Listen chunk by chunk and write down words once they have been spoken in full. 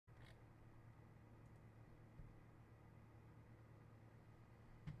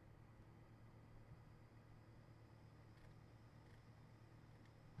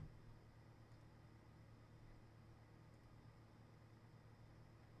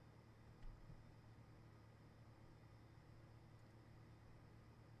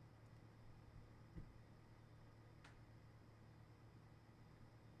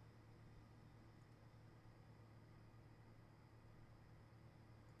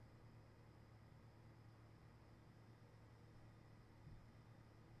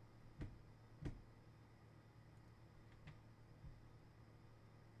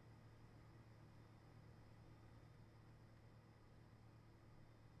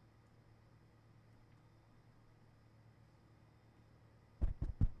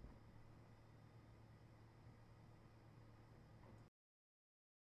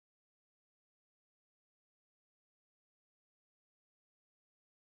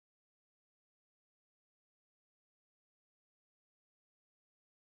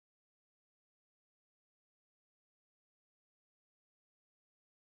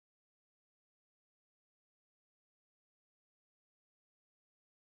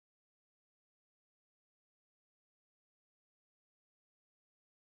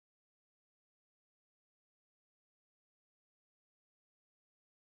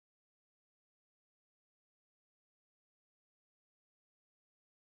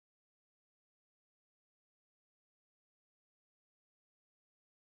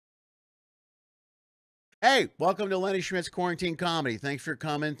Hey, welcome to Lenny Schmidts Quarantine Comedy. Thanks for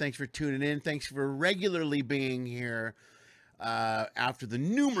coming. Thanks for tuning in. Thanks for regularly being here after the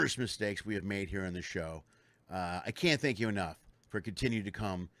numerous mistakes we have made here on the show. I can't thank you enough for continuing to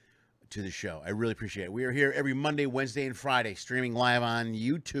come to the show. I really appreciate it. We are here every Monday, Wednesday, and Friday, streaming live on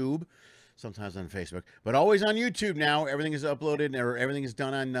YouTube, sometimes on Facebook, but always on YouTube now. Everything is uploaded or everything is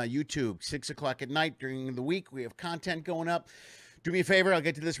done on YouTube. 6 o'clock at night during the week, we have content going up. Do me a favor. I'll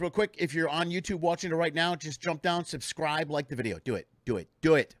get to this real quick. If you're on YouTube watching it right now, just jump down, subscribe, like the video. Do it. Do it.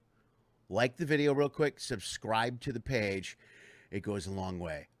 Do it. Like the video real quick. Subscribe to the page. It goes a long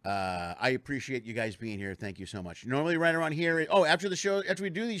way. I appreciate you guys being here. Thank you so much. Normally right around here. Oh, after the show, after we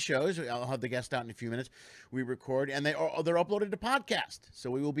do these shows, I'll have the guest out in a few minutes. We record, and they're uploaded to podcast.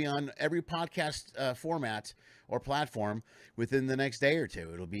 So we will be on every podcast format or platform within the next day or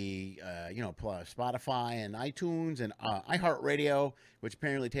two. It'll be, Spotify and iTunes and iHeartRadio, which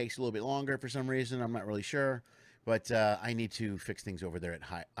apparently takes a little bit longer for some reason. I'm not really sure. But I need to fix things over there at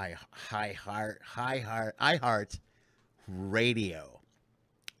iHeart Radio.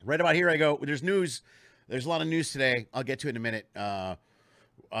 Right about here I go. There's news. There's a lot of news today. I'll get to it in a minute.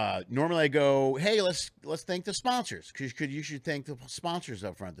 Normally I go, hey, let's thank the sponsors, because you should thank the sponsors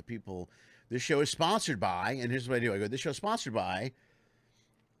up front, the people this show is sponsored by. And here's what I do. I go, this show is sponsored by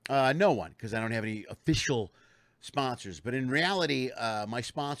no one, because I don't have any official sponsors. But in reality, my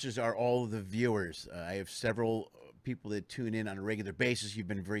sponsors are all of the viewers. I have several people that tune in on a regular basis. You've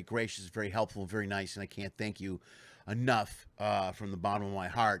been very gracious, very helpful, very nice, and I can't thank you enough from the bottom of my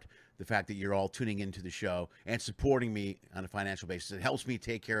heart. The fact that you're all tuning into the show and supporting me on a financial basis. It helps me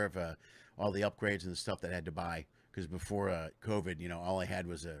take care of all the upgrades and the stuff that I had to buy, because before COVID, all I had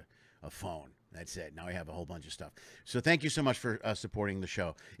was a phone. That's it. Now I have a whole bunch of stuff. So thank you so much for supporting the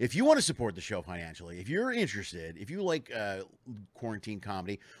show. If you want to support the show financially, if you're interested, if you like quarantine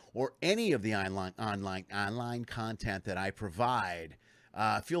comedy or any of the online content that I provide,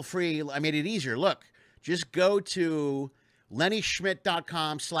 feel free. I made it easier. Look, just go to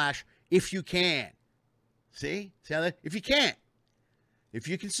LennySchmidt.com/if you can. See how that? If you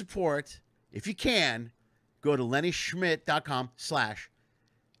can support, if you can, go to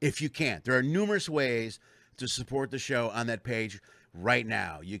LennySchmidt.com/if you can. There are numerous ways to support the show on that page right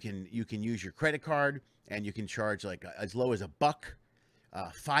now. You can use your credit card, and you can charge like as low as $1,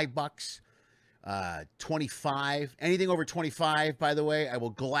 $5, 25, anything over 25. By the way, I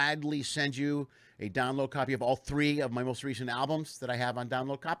will gladly send you a download copy of all 3 of my most recent albums that I have on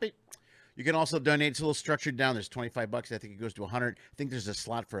download copy. You can also donate. It's a little structured down. There's $25. I think it goes to 100. I think there's a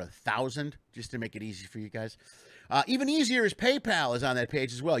slot for 1,000, just to make it easy for you guys. Even easier is PayPal is on that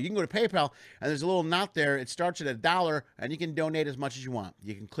page as well. You can go to PayPal, and there's a little knot there. It starts at $1, and you can donate as much as you want.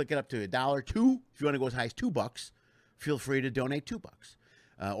 You can click it up to $1, $2. If you want to go as high as $2, feel free to donate $2.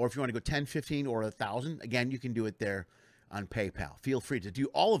 Or if you want to go 10, 15, or 1,000, again, you can do it there on PayPal. Feel free to do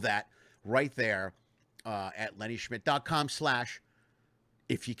all of that right there at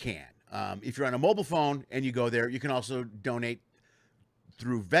LennySchmidt.com/if you can. If you're on a mobile phone and you go there, you can also donate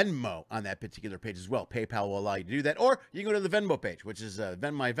through Venmo on that particular page as well. PayPal will allow you to do that. Or you can go to the Venmo page, which is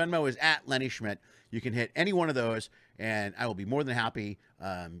my Venmo is at Lenny Schmidt. You can hit any one of those, and I will be more than happy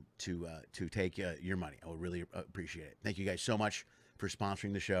to take your money. I will really appreciate it. Thank you guys so much for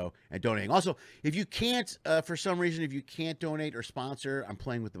sponsoring the show and donating. Also, if you can't, for some reason, if you can't donate or sponsor, I'm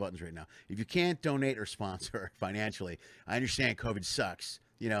playing with the buttons right now. If you can't donate or sponsor financially, I understand COVID sucks.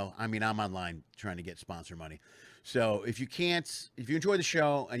 I'm online trying to get sponsor money. So if you enjoy the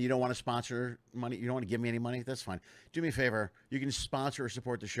show and you don't want to sponsor money, you don't want to give me any money, that's fine. Do me a favor. You can sponsor or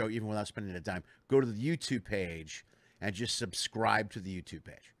support the show even without spending a dime. Go to the YouTube page and just subscribe to the YouTube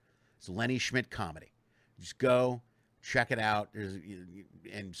page. It's Lenny Schmidt Comedy. Just go, check it out,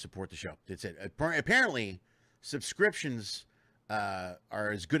 and support the show. That's it. Apparently, subscriptions are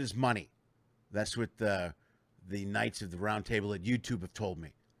as good as money. That's what the Knights of the Round Table at YouTube have told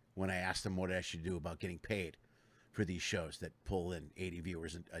me when I asked them what I should do about getting paid for these shows that pull in 80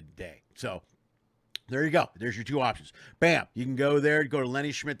 viewers a day. So there you go. There's your 2 options. Bam. You can go there, go to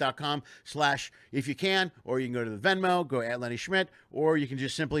LennySchmidt.com/if you can, or you can go to the Venmo, go at Lenny Schmidt, or you can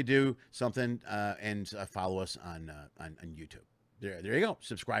just simply do something and follow us on YouTube. There you go.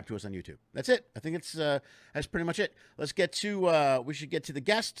 Subscribe to us on YouTube. That's it. I think that's pretty much it. Let's get to we should get to the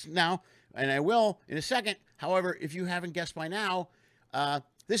guests now, and I will in a second. However, if you haven't guessed by now,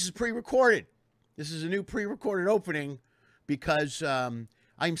 this is pre-recorded. This is a new pre-recorded opening because I'm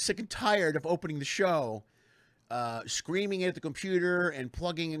sick and tired of opening the show, screaming at the computer and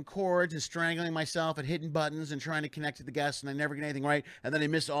plugging in cords and strangling myself and hitting buttons and trying to connect to the guests, and I never get anything right. And then I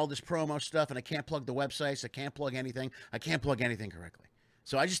miss all this promo stuff, and I can't plug the websites. I can't plug anything. I can't plug anything correctly.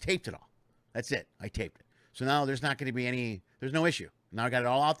 So I just taped it all. That's it. I taped it. So now there's not going to be there's no issue. Now I got it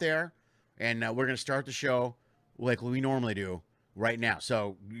all out there, and we're going to start the show like we normally do right now.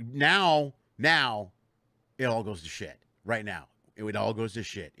 So now it all goes to shit. Right now, it all goes to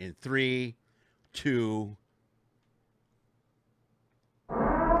shit in 3, 2.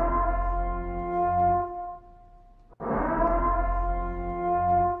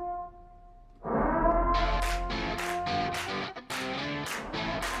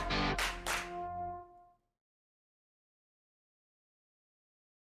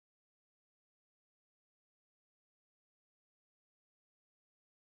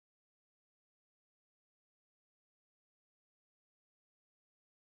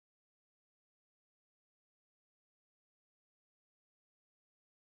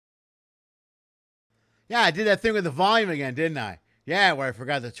 Yeah, I did that thing with the volume again, didn't I? Yeah, where I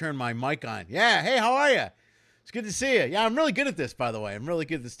forgot to turn my mic on. Yeah, hey, how are you? It's good to see you. Yeah, I'm really good at this, by the way. I'm really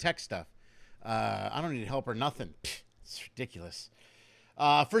good at this tech stuff. I don't need help or nothing. It's ridiculous.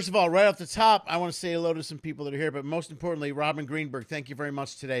 First of all, right off the top, I want to say hello to some people that are here, but most importantly, Robin Greenberg, thank you very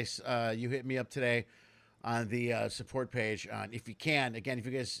much today. You hit me up today on the support page. If you can, again, if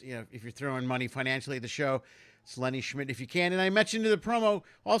you guys, if you're throwing money financially at the show, it's Lenny Schmidt if you can. And I mentioned in the promo,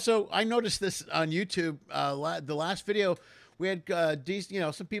 also, I noticed this on YouTube, the last video, we had,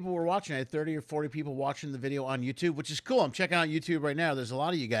 some people were watching. I had 30 or 40 people watching the video on YouTube, which is cool. I'm checking out YouTube right now. There's a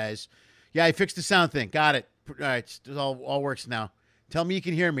lot of you guys. Yeah, I fixed the sound thing. Got it. All right, it all works now. Tell me you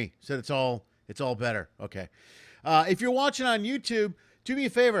can hear me. So it's all better. Okay. If you're watching on YouTube, do me a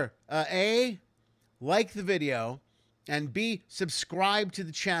favor. A, like the video, and B, subscribe to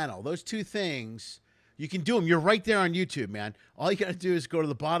the channel. Those two things, you can do them. You're right there on YouTube, man. All you got to do is go to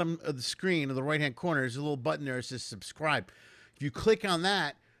the bottom of the screen in the right-hand corner. There's a little button there that says subscribe. If you click on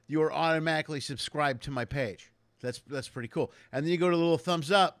that, you are automatically subscribed to my page. That's pretty cool. And then you go to the little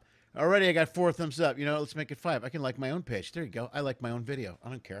thumbs up. Already I got 4 thumbs up. Let's make it 5. I can like my own page. There you go. I like my own video. I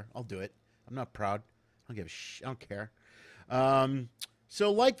don't care. I'll do it. I'm not proud. I don't give a I don't care.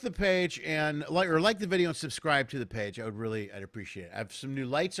 So like the page and like the video and subscribe to the page. I'd appreciate it. I have some new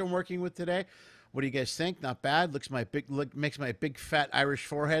lights I'm working with today. What do you guys think? Not bad. Makes my big fat Irish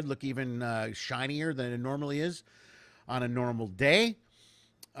forehead look even shinier than it normally is on a normal day.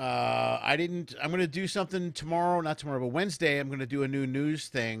 I'm going to do something tomorrow, not tomorrow, but Wednesday. I'm going to do a new news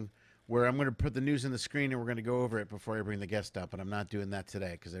thing where I'm going to put the news on the screen and we're going to go over it before I bring the guest up. And I'm not doing that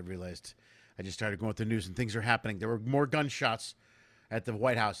today because I realized I just started going with the news and things are happening. There were more gunshots at the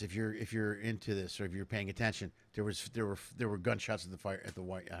White House. If you're into this or if you're paying attention, there were gunshots at the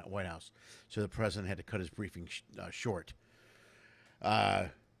White House. So the president had to cut his briefing short.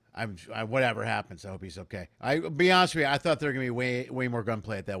 Whatever happens, I hope he's okay. I'll be honest with you, I thought there were going to be way more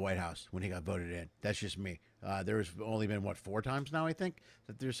gunplay at that White House when he got voted in. That's just me. There's only been, 4 times now, I think,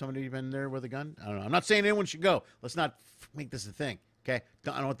 that there's somebody been there with a gun? I don't know. I'm not saying anyone should go. Let's not make this a thing, okay?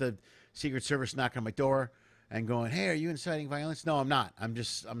 I don't want the Secret Service knocking on my door and going, hey, are you inciting violence? No, I'm not. I'm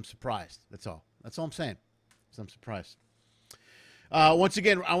surprised. That's all. That's all I'm saying. So I'm surprised. Once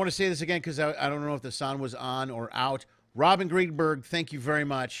again, I want to say this again because I don't know if the sound was on or out. Robin Greenberg, thank you very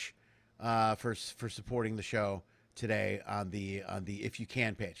much for supporting the show today on the If You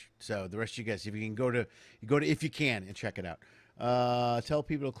Can page. So the rest of you guys, if you can go to If You Can and check it out. Tell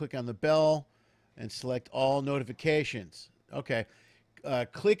people to click on the bell and select all notifications. Okay,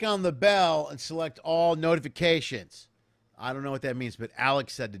 click on the bell and select all notifications. I don't know what that means, but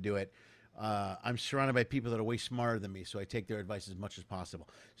Alex said to do it. I'm surrounded by people that are way smarter than me, so I take their advice as much as possible.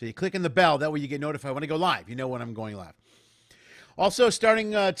 So you click on the bell. That way you get notified when I go live. You know when I'm going live. Also,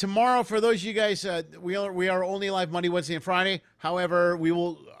 starting tomorrow, for those of you guys, we are only live Monday, Wednesday, and Friday. However, we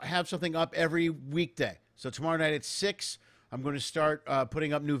will have something up every weekday. So tomorrow night at 6, I'm going to start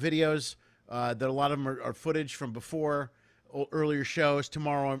putting up new videos. That a lot of them are footage from before earlier shows.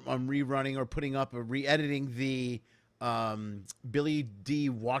 Tomorrow I'm rerunning or putting up or re-editing the Billy D.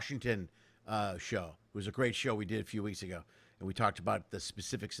 Washington show. It was a great show we did a few weeks ago. And we talked about the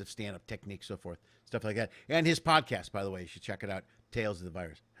specifics of stand-up technique, so forth, stuff like that. And his podcast, by the way, you should check it out, Tales of the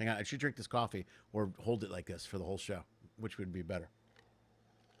Virus. Hang on, I should drink this coffee or hold it like this for the whole show, which would be better.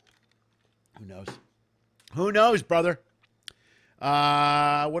 Who knows? Who knows, brother?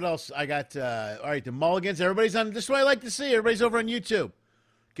 What else? I got, all right, the Mulligans. Everybody's on, this is what I like to see. Everybody's over on YouTube.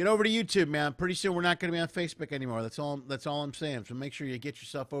 Get over to YouTube, man. Pretty soon we're not going to be on Facebook anymore. That's all I'm saying. So make sure you get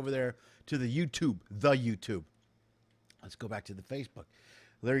yourself over there to the YouTube. Let's go back to the Facebook.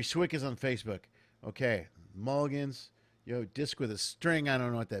 Larry Swick is on Facebook. Okay. Mulligans. Yo, disc with a string. I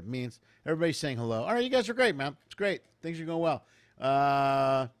don't know what that means. Everybody's saying hello. All right, you guys are great, man. It's great. Things are going well.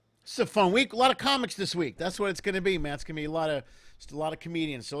 It's a fun week. A lot of comics this week. That's what it's going to be, man. It's going to be a lot of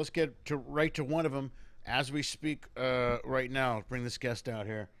comedians. So let's get right to one of them. as we speak right now. Bring this guest out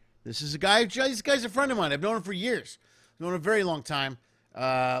here. This is a guy. This guy's a friend of mine. I've known him for years. I've known him a very long time.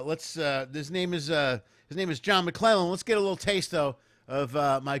 His name is John McClellan. Let's get a little taste though of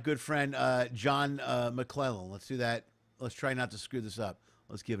my good friend John McClellan. Let's do that. Let's try not to screw this up.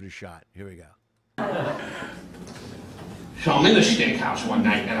 Let's give it a shot. Here we go. So I'm in the steakhouse one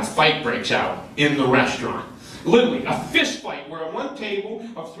night and a fight breaks out in the restaurant. Literally, a fist fight where at one table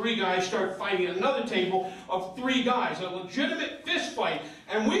of 3 guys start fighting at another table of 3 guys. A legitimate fist fight.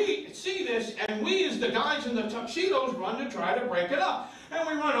 And we see this, and we as the guys in the tuxedos run to try to break it up. And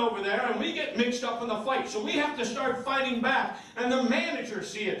we run over there, and we get mixed up in the fight. So we have to start fighting back. And the managers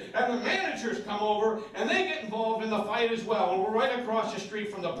see it. And the managers come over, and they get involved in the fight as well. And we're right across the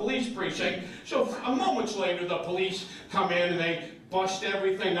street from the police precinct. So a moments later, the police come in, and they bust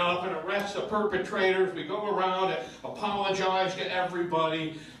everything up and arrest the perpetrators. We go around and apologize to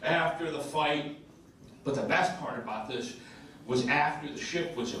everybody after the fight. But the best part about this was after the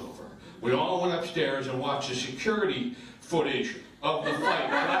shift was over, we all went upstairs and watched the security footage of the fight,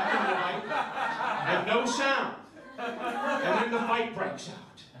 black and white, and no sound. And then the fight breaks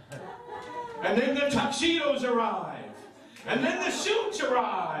out. And then the tuxedos arrive. And then the suits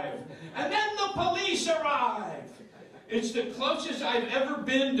arrive. And then the police arrive. It's the closest I've ever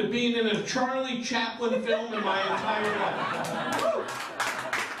been to being in a Charlie Chaplin film in my entire life.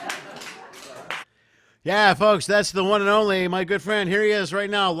 Yeah, folks, that's the one and only, my good friend. Here he is right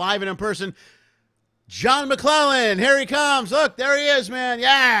now, live and in person. John McClellan. Here he comes. Look, there he is, man.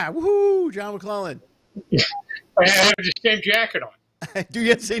 Yeah. Woohoo, John McClellan. I have the same jacket on. Do you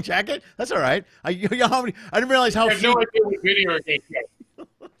have the same jacket? That's all right. I didn't realize how I have no idea what video it is.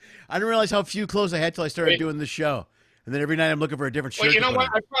 I didn't realize how few clothes I had till I started doing this show. And then every night I'm looking for a different shirt. Well, you know what?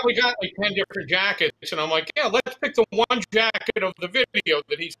 I probably got like 10 different jackets, and I'm like, yeah, let's pick the one jacket of the video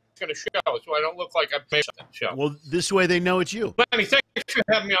that he's going to show, so I don't look like I've made that show. Well, this way they know it's you. Lenny, thanks for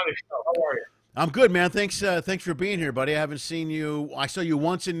having me on the show. How are you? I'm good, man. Thanks for being here, buddy. I haven't seen you. I saw you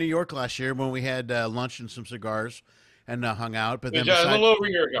once in New York last year when we had lunch and some cigars and hung out. But then a little over a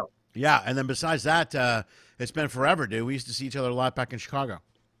year ago. Yeah, and then besides that, it's been forever, dude. We used to see each other a lot back in Chicago.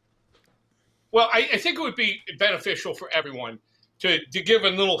 Well, I think it would be beneficial for everyone to give a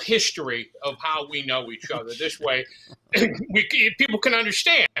little history of how we know each other. This way, people can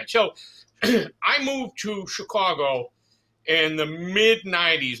understand. So I moved to Chicago in the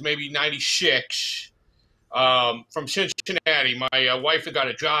mid-'90s, maybe 96, from Cincinnati. My wife had got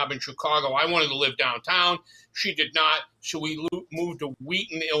a job in Chicago. I wanted to live downtown. She did not, so we moved to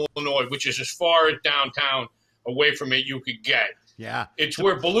Wheaton, Illinois, which is as far as downtown away from it you could get. Yeah. It's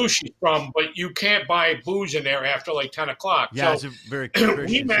where Belushi's from, but you can't buy booze in there after like 10 o'clock. Yeah, so it's a very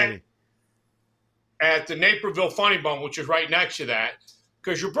we met city. At the Naperville Funny Bone, which is right next to that,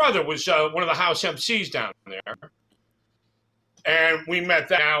 because your brother was one of the house MCs down there. And we met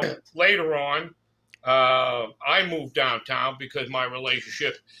that. Now, later on, I moved downtown because my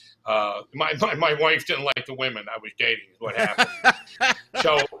relationship, my wife didn't like the women I was dating is what happened.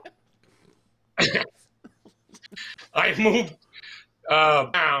 So I moved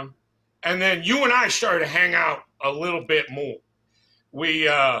down, and then you and I started to hang out a little bit more. We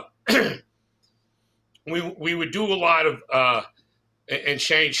we would do a lot of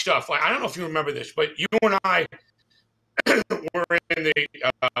insane stuff. Like, I don't know if you remember this, but you and I were in the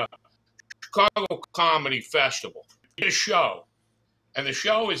Chicago Comedy Festival. We did a show, and the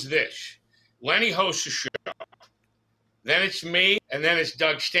show is this. Lenny hosts a show. Then it's me, and then it's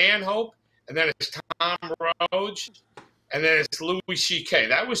Doug Stanhope, and then it's Tom Rhodes, and then it's Louis C.K.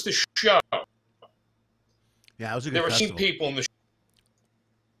 That was the show. Yeah, it was a good There were festival. 17 people in the show.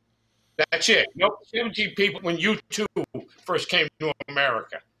 That's it. Nope, 17 people when you two first came to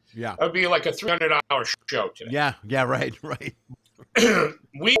America. Yeah. That would be like a 300-hour show today. Yeah, right.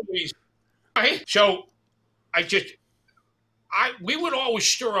 So we would always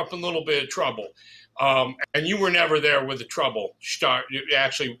stir up a little bit of trouble. And you were never there when the trouble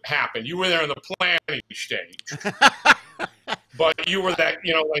actually happened. You were there in the planning stage. But you were like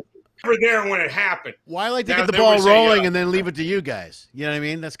you were there when it happened. Well, I like to get the ball rolling and then leave it to you guys. You know what I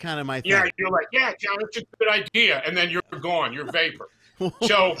mean? That's kind of my thing. Yeah, you're like, yeah, John, that's a good idea. And then you're gone. You're vapor.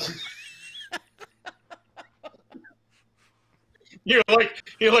 So you're like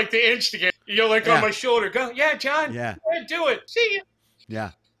the instigator. You're like on my shoulder. Go, yeah, John. Yeah. Do it. See you.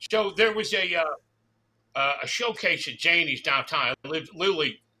 Yeah. So there was a showcase at Janie's downtown. I lived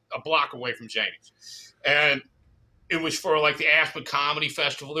literally a block away from Janie's. And it was for like the Aspen Comedy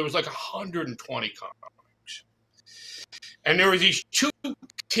Festival. There was like 120 comics. And there were these 2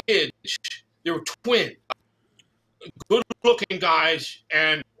 kids. They were twins, good-looking guys,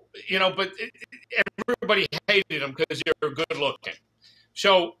 and you know, but everybody hated them because they were good looking.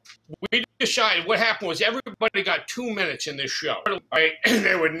 So we decided what happened was everybody got 2 minutes in this show. Right? And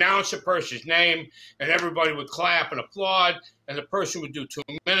they would announce the person's name, and everybody would clap and applaud, and the person would do 2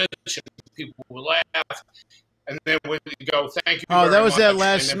 minutes, and people would laugh, and then we'd go, "Thank you." Oh, very that was much. that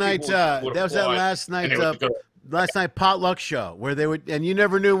last night. That was that last night potluck show where they would, and you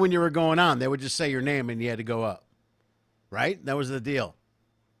never knew when you were going on. They would just say your name, and you had to go up. Right? That was the deal.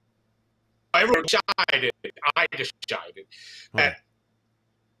 I decided that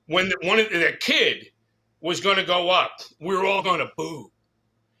when the kid was going to go up, we were all going to boo.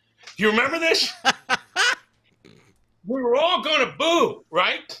 Do you remember this? We were all going to boo,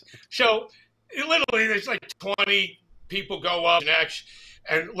 right? So literally there's like 20 people go up next,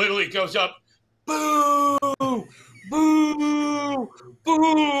 and literally goes up, boo, boo,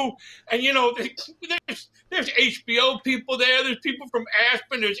 boo. And, you know, there's HBO people there. There's people from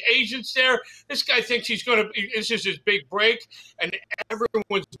Aspen. There's agents there. This guy thinks he's going to – this is his big break, and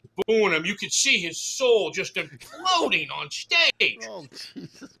everyone's booing him. You could see his soul just imploding on stage. Oh,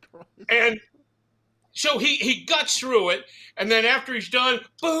 Jesus Christ. And so he guts through it, and then after he's done,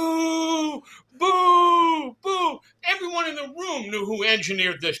 boo, boo, boo. Everyone in the room knew who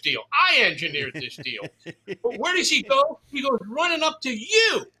engineered this deal. I engineered this deal. But where does he go? He goes running up to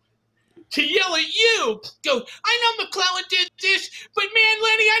you to yell at you. Goes, I know McClellan did this, but man,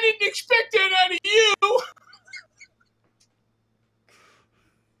 Lenny, I didn't expect that out of you.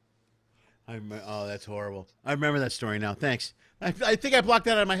 Oh, that's horrible. I remember that story now. Thanks. I think I blocked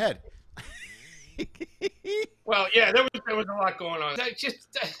that out of my head. Well, yeah, there was a lot going on.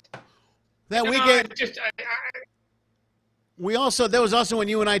 That weekend. That was also when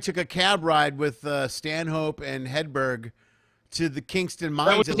you and I took a cab ride with Stanhope and Hedberg to the Kingston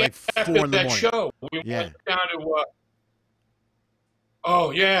Mines at like 4 in the morning. Show. We went down to.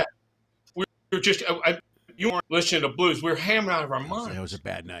 Oh yeah, we were just. You weren't listening to blues. We were hammering out of our minds. That was a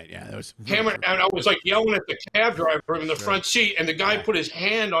bad night. Yeah, that was hammering. And I was like yelling at the cab driver in the front seat, and the guy put his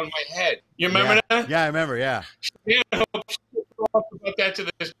hand on my head. You remember that? Yeah, I remember. Yeah. About that to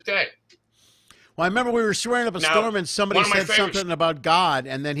this day. Well, I remember we were swearing up a storm, and somebody said something about God,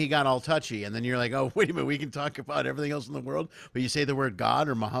 and then he got all touchy, and then you're like, "Oh, wait a minute, we can talk about everything else in the world, but you say the word God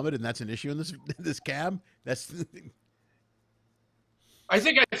or Muhammad, and that's an issue in this cab." That's. I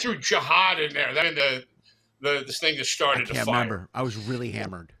think I threw jihad in there. That in this thing that started the fire. I can't remember. I was really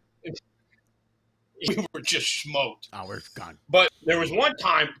hammered. We were just smoked. Oh, we're gone. But there was one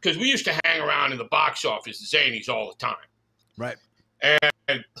time, because we used to hang around in the box office, Zanies, all the time. Right.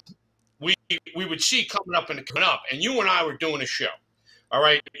 And we would see coming up, and you and I were doing a show. All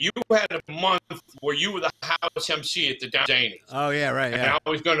right. You had a month where you were the house MC at the Zanies. Oh, yeah, right. And I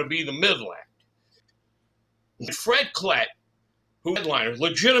was going to be the middle act. And Fred Klett, who headliner,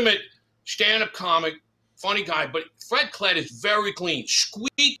 legitimate stand-up comic, funny guy, but Fred Klett is very clean,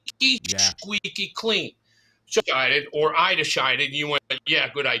 squeaky clean. So I decided, you went, yeah,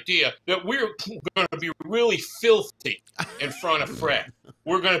 good idea, that we're going to be really filthy in front of Fred.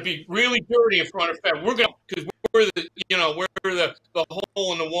 We're going to be really dirty in front of Fred. Because we're the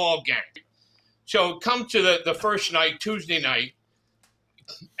hole in the wall gang. So come to the first night, Tuesday night,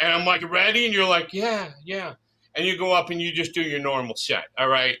 and I'm like, ready? And you're like, yeah. And you go up and you just do your normal set, all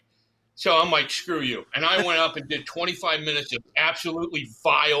right? So I'm like, screw you. And I went up and did 25 minutes of absolutely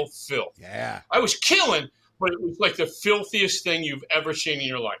vile filth. Yeah. I was killing, but it was like the filthiest thing you've ever seen in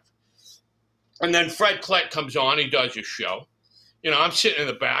your life. And then Fred Klett comes on. He does his show. You know, I'm sitting in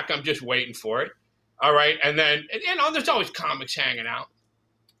the back. I'm just waiting for it. All right. And then, there's always comics hanging out.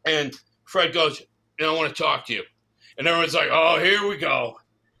 And Fred goes, I want to talk to you. And everyone's like, oh, here we go.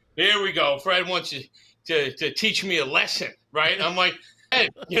 Here we go. Fred wants to teach me a lesson, right? I'm like, hey,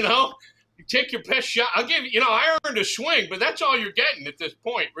 you take your best shot. I'll give you, I earned a swing, but that's all you're getting at this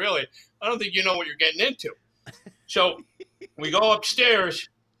point, really. I don't think you know what you're getting into. So we go upstairs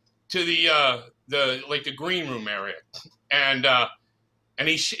to the green room area, and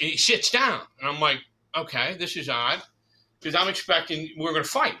he sits down, and I'm like, okay, this is odd, because I'm expecting we're going to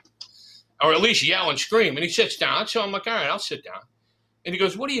fight, or at least yell and scream. And he sits down, so I'm like, all right, I'll sit down. And he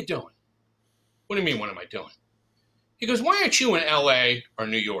goes, what are you doing? What do you mean, what am I doing? He goes, why aren't you in L.A. or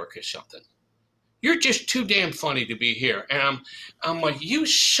New York or something? You're just too damn funny to be here. And I'm like, you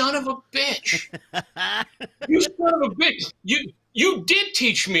son of a bitch. You son of a bitch. You did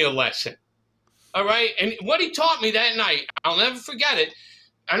teach me a lesson. All right? And what he taught me that night, I'll never forget it.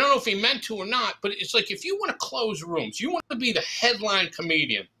 I don't know if he meant to or not, but it's like if you want to close rooms, you want to be the headline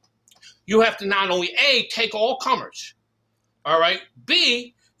comedian, you have to not only, A, take all comers, all right?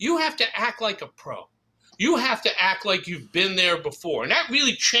 B, you have to act like a pro. you have to act like you've been there before. And that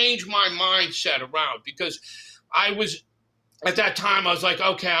really changed my mindset around, because I was, at that time, I was like,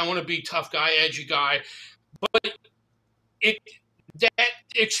 okay, I want to be tough guy, edgy guy. But that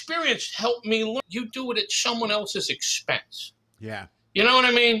experience helped me learn you do it at someone else's expense. Yeah. You know what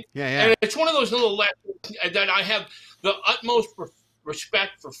I mean? Yeah, yeah. And it's one of those little lessons that I have the utmost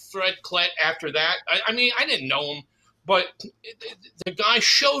respect for Fred Klett after that. I mean, I didn't know him, but the guy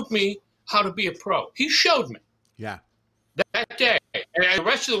showed me how to be a pro. He showed me. Yeah. That day. And the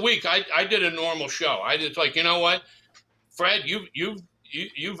rest of the week, I did a normal show. I just like, you know what, Fred,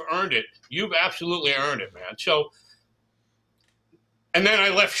 you've earned it. You've absolutely earned it, man. So, and then I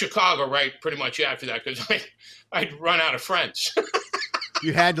left Chicago right pretty much after that, because I'd run out of friends.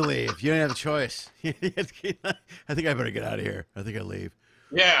 You had to leave. You didn't have a choice. I think I better get out of here. I think I'll leave.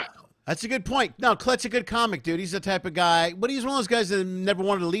 Yeah. That's a good point. No, Klett's a good comic, dude. He's the type of guy, but he's one of those guys that never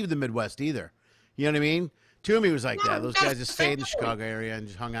wanted to leave the Midwest either. You know what I mean? Toomey was like that. Those guys just stayed in the Chicago area and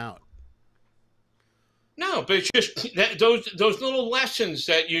just hung out. No, but it's just those little lessons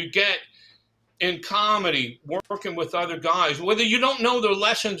that you get in comedy, working with other guys, whether you don't know their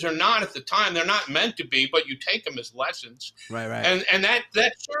lessons or not at the time, they're not meant to be, but you take them as lessons. Right, right. And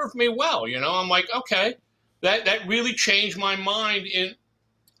that served me well. You know, I'm like, okay, that really changed my mind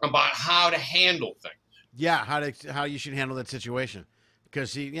about how to handle things. Yeah, how you should handle that situation.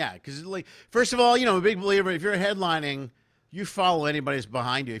 Because like, first of all, you know, a big believer, if you're headlining, you follow anybody's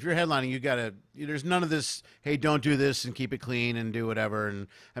behind you. If you're headlining, there's none of this, hey, don't do this and keep it clean and do whatever. And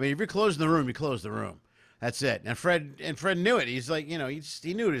I mean, if you're closing the room, you close the room. That's it. And Fred knew it. He's like, you know, he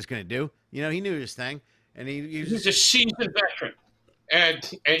knew what he was going to do. You know, he knew his thing. And he's a seasoned veteran. And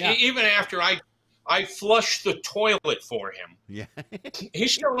yeah. Even after I flushed the toilet for him, yeah, he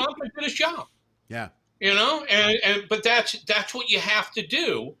still up and did his job. Yeah. You know, but that's what you have to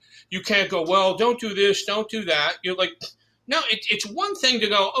do. You can't go, well, don't do this, don't do that. You're like, no, it's one thing to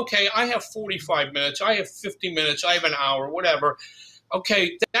go, okay, I have 45 minutes, I have 50 minutes, I have an hour, whatever.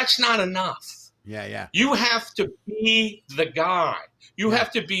 Okay, that's not enough. Yeah, yeah. You have to be the guy. You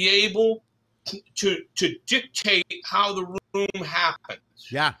have to be able to dictate how the room happens.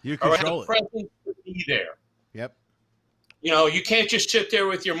 Yeah, you control it. The presence to be there. Yep. You know, you can't just sit there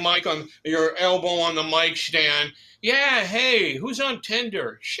with your mic on your elbow on the mic stand. Yeah, hey, who's on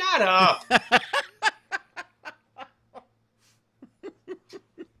Tinder? Shut up.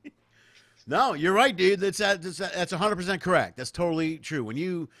 No, you're right, dude. That's 100% correct. That's totally true.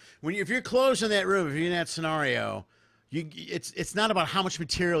 If you're closed in that room, if you're in that scenario, it's not about how much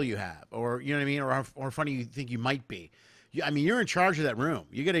material you have, or you know what I mean, or how funny you think you might be. I mean, you're in charge of that room.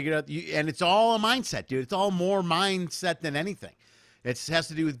 You got to get up, and it's all a mindset, dude. It's all more mindset than anything. It has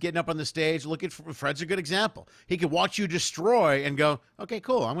to do with getting up on the stage. Look at Fred's a good example. He could watch you destroy and go, okay,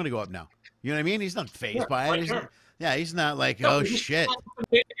 cool, I'm going to go up now. You know what I mean? He's not fazed by it. He's not like, no, he's shit.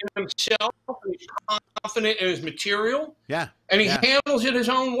 Confident in himself. He's confident in his material. Yeah. And he handles it his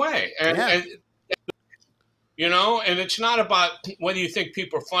own way. And you know, and it's not about whether you think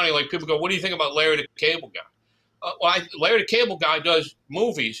people are funny. Like people go, what do you think about Larry the Cable Guy? Larry the Cable Guy does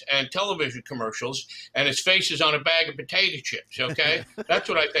movies and television commercials, and his face is on a bag of potato chips, okay? That's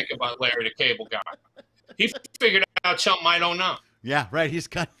what I think about Larry the Cable Guy. He figured out something I don't know. Yeah, right.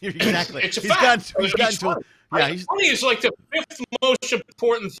 Exactly. It's a fact. Funny is like the fifth most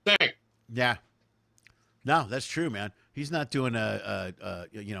important thing. Yeah. No, that's true, man. He's not doing a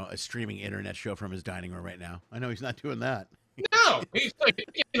streaming internet show from his dining room right now. I know he's not doing that. No, he's like,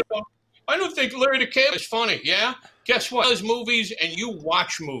 you know, I don't think Larry the Cable is funny. Yeah? Guess what? He does movies and you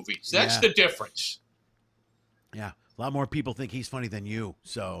watch movies. That's the difference. Yeah. A lot more people think he's funny than you.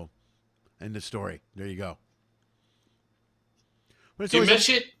 So, end of story. There you go. Do you miss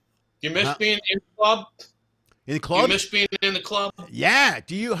it? Do you miss being in the club? In the club? You miss being in the club? Yeah.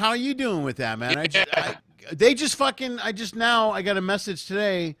 How are you doing with that, man? I got a message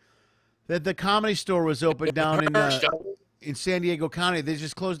today that the Comedy Store was open down in San Diego County. They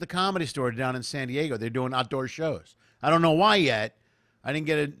just closed the Comedy Store down in San Diego. They're doing outdoor shows. I don't know why yet. I didn't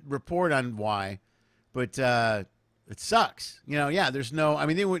get a report on why, but it sucks. You know, there's no. I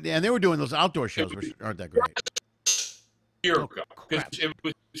mean, they were doing those outdoor shows, which aren't that great. Year ago, because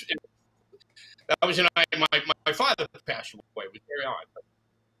that was my father passed away. It was very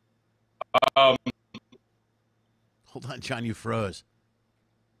odd. Hold on, John, you froze.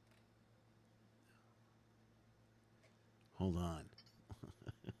 Hold on.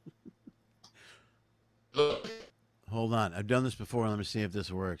 Hold on. I've done this before. Let me see if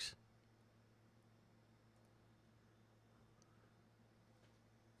this works.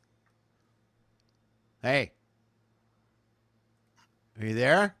 Hey. Are you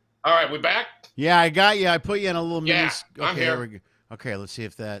there? All right, we back? Yeah, I got you. I put you in a little mini. Yeah, I'm here. There we go. Okay, let's see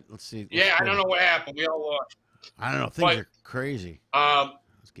if that. Let's see. Yeah, I don't know what happened. We all lost. I don't know. Things are crazy.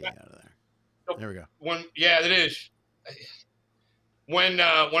 Let's get you out of there. There we go. Yeah, it is. When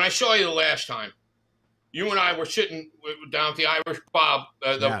I saw you the last time, you and I were sitting down at the Irish Bob,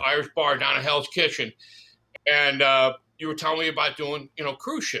 Irish bar down at Hell's Kitchen, and you were telling me about doing,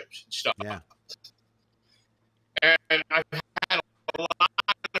 cruise ships and stuff. Yeah. And I've had a lot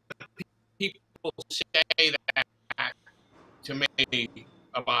of people say that to me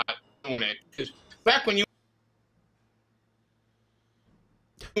about doing it, because back when you.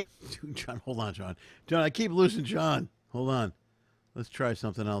 John, hold on, John. John, I keep losing John. Hold on. Let's try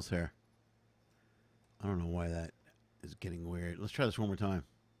something else here. I don't know why that is getting weird. Let's try this one more time.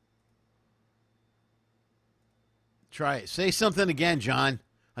 Try it. Say something again, John.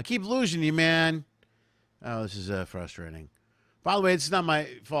 I keep losing you, man. Oh, this is frustrating. By the way, it's not my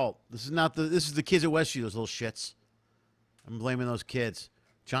fault. This is the kids at Westview, those little shits. I'm blaming those kids.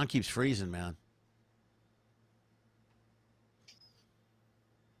 John keeps freezing, man.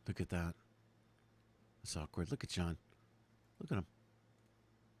 Look at that. That's awkward. Look at John. Look at him.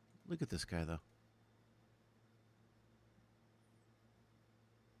 Look at this guy, though.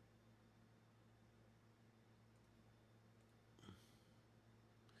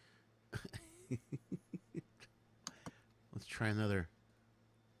 Let's try another.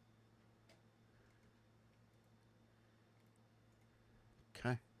 Okay.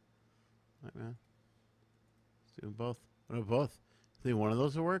 All right, man. Let's do them both. What about both? Think one of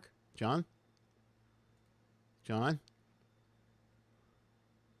those will work? John? John?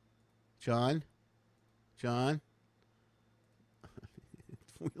 John? John?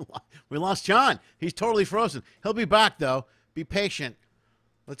 We lost John. He's totally frozen. He'll be back, though. Be patient.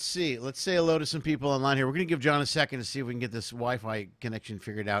 Let's see. Let's say hello to some people online here. We're going to give John a second to see if we can get this Wi-Fi connection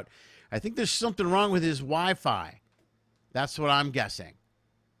figured out. I think there's something wrong with his Wi-Fi. That's what I'm guessing.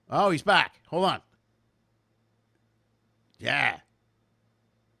 Oh, he's back. Hold on. Yeah.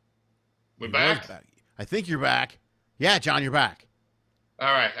 We're back? I think you're back. Yeah, John, you're back.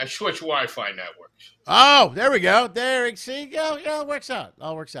 All right. I switched Wi-Fi networks. Oh, there we go. There, see, it works out.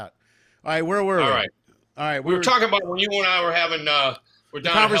 All works out. All right, where were we? All right. We were talking about when you and I were having we're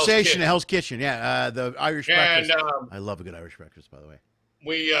down conversation at Hell's Kitchen. Yeah, the Irish breakfast. And I love a good Irish breakfast, by the way.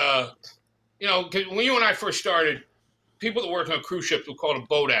 We, 'cause when you and I first started, people that worked on cruise ships would call them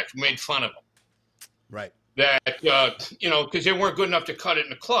boat acts. We made fun of them. Right. That because they weren't good enough to cut it in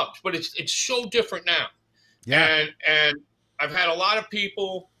the clubs, but it's so different now. Yeah. And I've had a lot of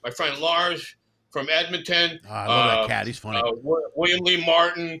people. My friend Lars from Edmonton. Oh, I love that cat. He's funny. William Lee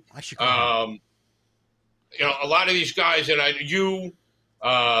Martin. I should call him. A lot of these guys that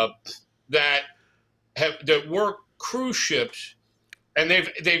that work cruise ships, and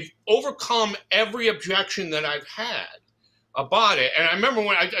they've overcome every objection that I've had about it. And I remember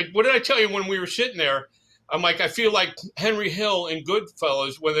when what did I tell you when we were sitting there? I'm like, I feel like Henry Hill in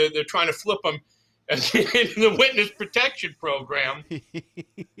Goodfellas when they're trying to flip him in the witness protection program.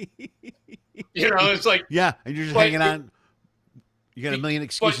 It's like, yeah, and you're just hanging on. You got a million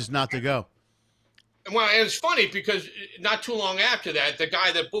excuses not to go. Well, and it's funny because not too long after that, the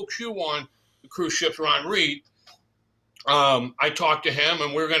guy that books you on the cruise ships, Ron Reed, I talked to him,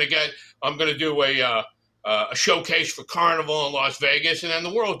 and I'm going to do a showcase for Carnival in Las Vegas, and then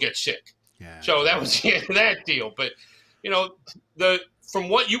the world gets sick. Yeah. So that was the end of that deal. But, from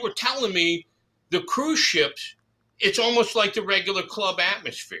what you were telling me, the cruise ships, it's almost like the regular club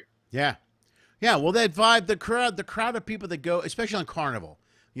atmosphere. Yeah. Yeah, well, that vibe, the crowd of people that go, especially on Carnival,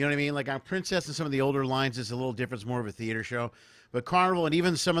 you know what I mean? Like on Princess and some of the older lines, it's a little different. It's more of a theater show. But Carnival and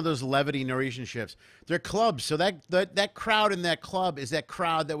even some of those Levity Norwegian ships, they're clubs. So that crowd in that club is that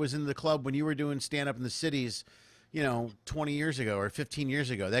crowd that was in the club when you were doing stand-up in the cities, 20 years ago or 15 years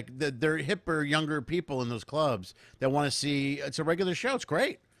ago. They're hipper, younger people in those clubs that want to see. It's a regular show. It's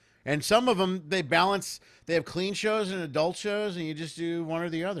great. And some of them, they have clean shows and adult shows, and you just do one or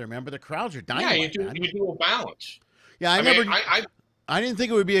the other. Remember, the crowds are dynamite. Yeah, you do a balance. Yeah, I didn't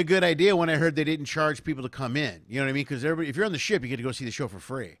think it would be a good idea when I heard they didn't charge people to come in. You know what I mean? Because if you're on the ship, you get to go see the show for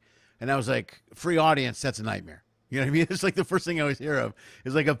free. And I was like, free audience, that's a nightmare. You know what I mean? It's like the first thing I always hear of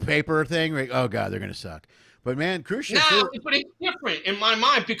is like a paper thing. Like, oh, God, they're going to suck. But, man, cruise ships. No, but it's different in my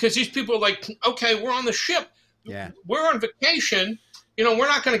mind because these people are like, okay, we're on the ship. Yeah. We're on vacation. We're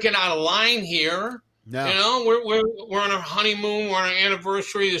not going to get out of line here. No. We're on our honeymoon. We're on our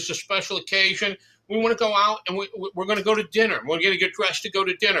anniversary. This is a special occasion. We want to go out, and we're going to go to dinner. We're going to get dressed to go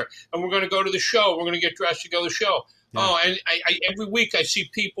to dinner, and we're going to go to the show. We're going to get dressed to go to the show. Yeah. Oh, and I every week I see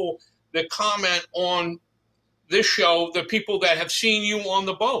people that comment on this show, the people that have seen you on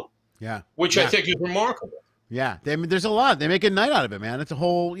the boat. Yeah. which I think is remarkable. Yeah, I mean, there's a lot. They make a night out of it, man. It's a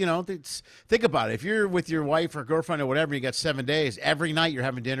whole, think about it. If you're with your wife or girlfriend or whatever, you got 7 days. Every night you're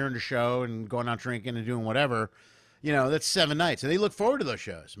having dinner and a show and going out drinking and doing whatever. That's 7 nights. And they look forward to those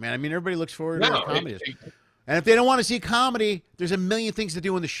shows, man. I mean, everybody looks forward to those comedies. And if they don't want to see comedy, there's a million things to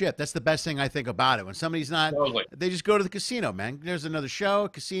do in the ship. That's the best thing I think about it. When somebody's not, they just go to the casino, man. There's another show,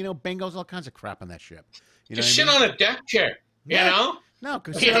 casino, bingos, all kinds of crap on that ship. Just sit on a deck chair, you know? No,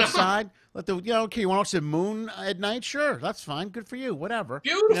 because sit outside. Let the okay. You want to watch the moon at night? Sure, that's fine. Good for you. Whatever.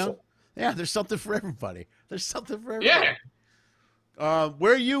 Beautiful. Yeah, there's something for everybody. There's something for everybody. Yeah.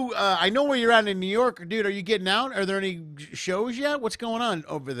 Where you? I know where you're at in New York, dude. Are you getting out? Are there any shows yet? What's going on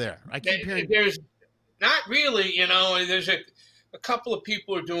over there? I keep hearing. There's not really. There's a couple of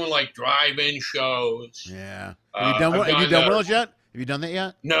people are doing like drive-in shows. Yeah. Have you done one of those yet? Have you done that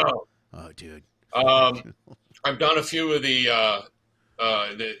yet? No. Oh, dude. I've done a few of the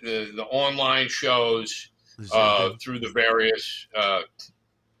online shows through the various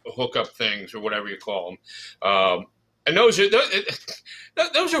hookup things or whatever you call them, and those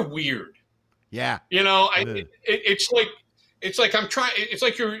are weird. Yeah, it's like I'm trying. It's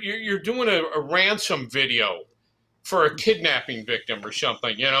like you're doing a ransom video for a kidnapping victim or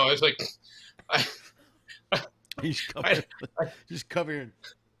something. It's like just cover your,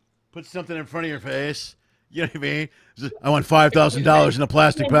 put something in front of your face. You know what I mean? I want $5,000 in a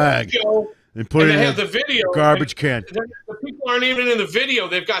plastic bag and put it in the video, garbage can. The people aren't even in the video.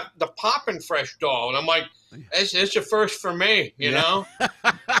 They've got the Poppin' Fresh doll, and I'm like, it's a first for me, you know,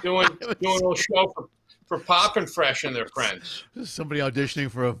 doing a little show for Poppin' Fresh and their friends. Somebody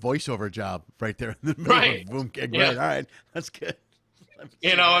auditioning for a voiceover job right there in the middle of boom gig. Right. All right, that's good.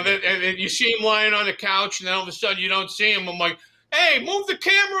 And then you see him lying on the couch, and then all of a sudden you don't see him. I'm like, hey, move the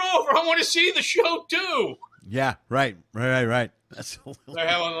camera over. I want to see the show too. Yeah, right. That's they're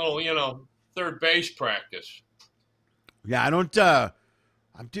having a little, third base practice. Yeah, I don't.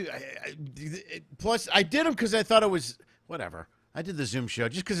 Plus, I did them because I thought it was whatever. I did the Zoom show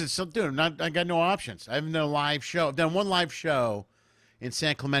just because it's something. I got no options. I haven't done a live show. I've done one live show in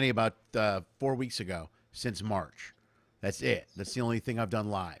San Clemente about 4 weeks ago since March. That's it. That's the only thing I've done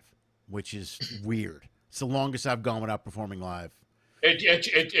live, which is weird. It's the longest I've gone without performing live.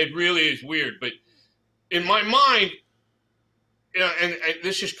 It really is weird, but in my mind, and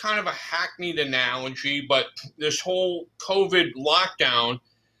this is kind of a hackneyed analogy, but this whole COVID lockdown,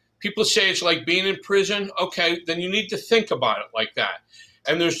 people say it's like being in prison. Okay, then you need to think about it like that.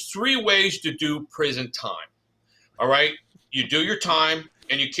 And there's 3 ways to do prison time. All right? You do your time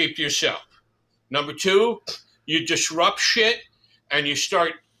and you keep to yourself. Number 2, you disrupt shit and you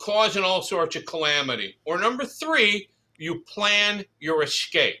start causing all sorts of calamity. Or number 3, you plan your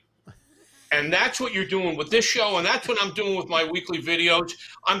escape. And that's what you're doing with this show, and that's what I'm doing with my weekly videos.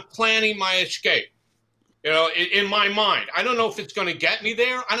 I'm planning my escape, in my mind. I don't know if it's going to get me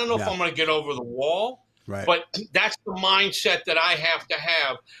there. I don't know if I'm going to get over the wall. Right. But that's the mindset that I have to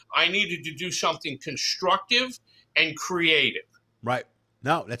have. I needed to do something constructive and creative. Right.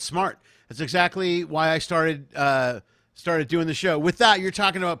 No, that's smart. That's exactly why I started doing the show. With that, you're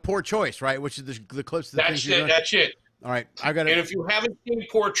talking about Poor Choice, right? Which is the close to the things you're doing. That's it. All right, I got it. And if you haven't seen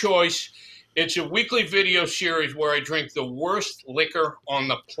Poor Choice, it's a weekly video series where I drink the worst liquor on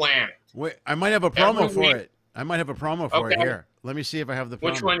the planet. Wait, I might have a promo for it. I might have a promo for it here. Let me see if I have the promo.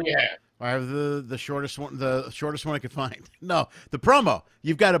 Which one you have? I have the shortest one. The shortest one I could find. No, the promo.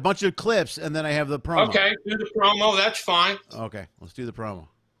 You've got a bunch of clips, and then I have the promo. Okay, do the promo. That's fine. Okay, let's do the promo.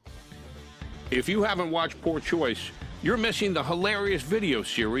 If you haven't watched Poor Choice, you're missing the hilarious video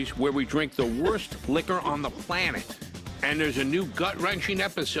series where we drink the worst liquor on the planet. And there's a new gut-wrenching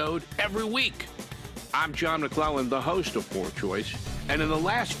episode every week. I'm John McClellan, the host of Poor Choice, and in the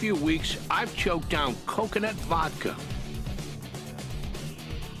last few weeks, I've choked down coconut vodka,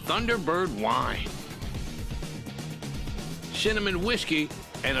 Thunderbird wine, cinnamon whiskey,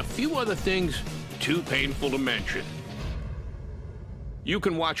 and a few other things too painful to mention. You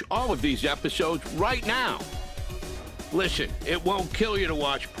can watch all of these episodes right now. Listen, it won't kill you to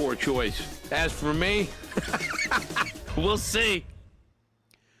watch Poor Choice. As for me, we'll see.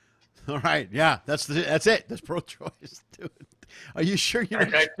 All right, yeah, that's it. That's Pro Choice. Dude. Are you sure you're?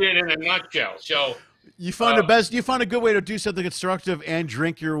 That's it in a nutshell. So you found the best. You found a good way to do something constructive and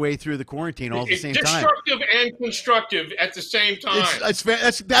drink your way through the quarantine all at the same time. Destructive and constructive at the same time.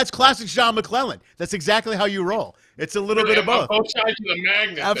 That's classic John McClellan. That's exactly how you roll. It's a little bit of both. Both sides of the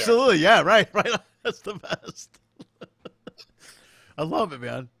magnet. Absolutely, yeah, right. That's the best. I love it,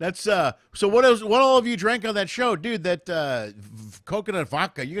 man. That's so. What all of you drank on that show, dude? That coconut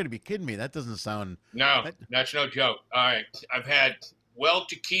vodka? You got to be kidding me. That doesn't sound. No, that's no joke. All right, I've had well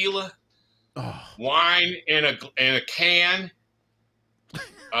tequila, Oh. wine in a can,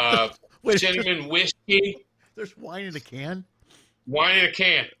 Wait, cinnamon whiskey, there's wine in a can? wine in a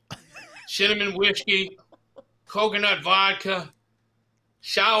can, cinnamon whiskey, coconut vodka,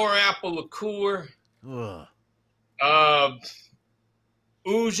 sour apple liqueur, Ugh.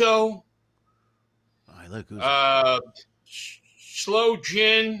 ouzo, I like Uzo. slow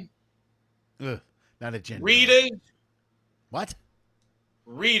gin, Ugh, not a gin. Rita's, What?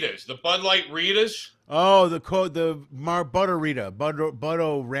 Rita's, the Bud Light Rita's. Oh, the butter Rita,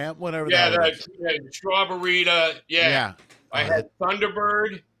 butter ramp, whatever Yeah, that is. the strawberry Rita. Yeah. I had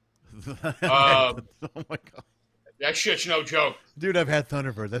Thunderbird. Oh my god, That shit's no joke. dude! I've had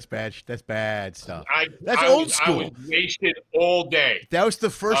Thunderbird. That's bad. That's bad stuff. That's I old was, school. I was wasted all day. That was the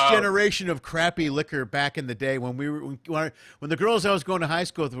first generation of crappy liquor back in the day when when the girls I was going to high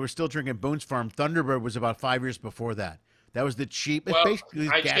school with were still drinking Boone's Farm. Thunderbird was about 5 years before that. That was the cheapest. Well, Basically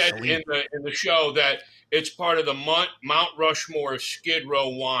I gasoline. said in the show that it's part of the Mount Rushmore of Skid Row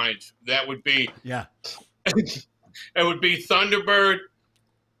wines. That would be it would be Thunderbird,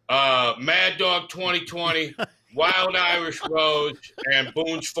 Mad Dog 2020, Wild Irish Rose, and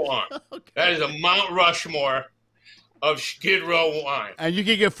Boone's Farm. Okay. That is a Mount Rushmore of Skid Row wine. And you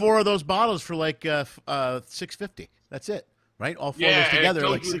can get 4 of those bottles for like $6.50. That's it, right? All 4 of those together,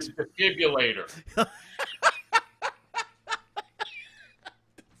 like $6. $6. Defibrillator.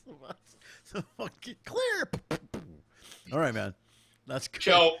 So fucking clear. All right, man. That's good.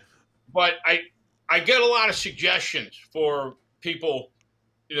 So, but I get a lot of suggestions for people,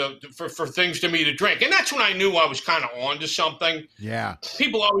 you know, for things to me to drink, and that's when I knew I was kind of onto something. Yeah.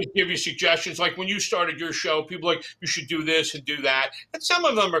 People always give you suggestions, like when you started your show, people like you should do this and do that, and some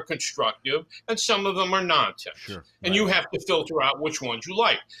of them are constructive, and some of them are nonsense. Sure. And you have to filter out which ones you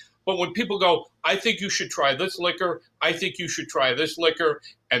like. But when people go, I think you should try this liquor, I think you should try this liquor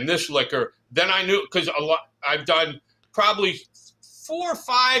and this liquor, then I knew, because I've done probably 4 or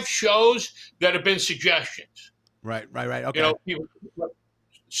 5 shows that have been suggestions. Right. Okay. You know,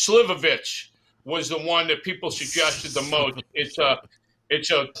 Slivovitz was the one that people suggested the most. It's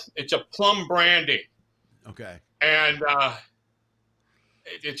a plum brandy. Okay. And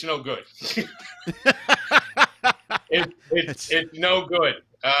it's no good. It's no good.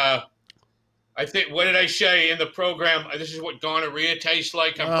 I think, what did I say in the program? This is what gonorrhea tastes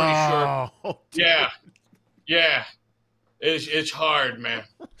like. I'm pretty sure. Dude. Yeah. It's hard, man.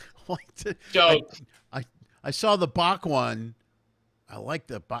 So I saw the Bach one. I like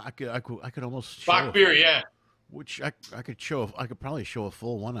the Bach. I could almost show Bach beer, yeah. Which I could show. I could probably show a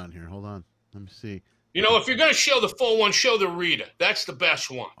full one on here. Hold on. Let me see. You know, if you're gonna show the full one, show the Rita. That's the best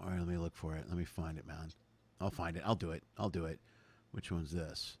one. All right, let me look for it. Let me find it, man. I'll find it. I'll do it. Which one's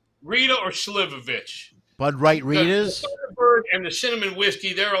this? Rita or Slivovitz? Bud Light Rita's. The Thunderbird and the cinnamon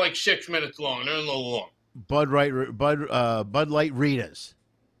whiskey, they're like 6 minutes long. They're a little long. Bud Light Rita's.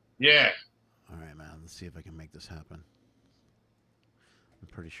 Yeah. All right, man. Let's see if I can make this happen. I'm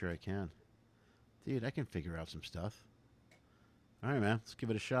pretty sure I can. Dude, I can figure out some stuff. All right, man. Let's give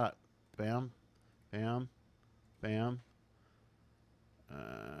it a shot. Bam. Bam. Bam.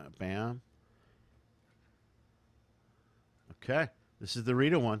 Bam. Okay. This is the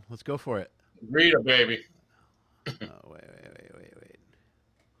Rita one. Let's go for it. Rita, baby. Oh, wait.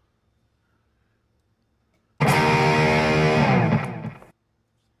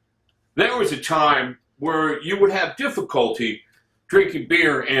 There was a time where you would have difficulty drinking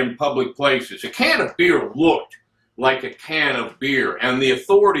beer in public places. A can of beer looked like a can of beer, and the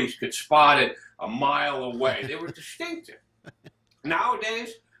authorities could spot it a mile away. They were distinctive.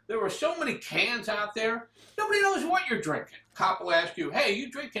 Nowadays, there are so many cans out there, nobody knows what you're drinking. Cop will ask you, hey,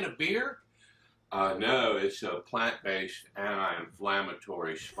 you drinking a beer? No, it's a plant-based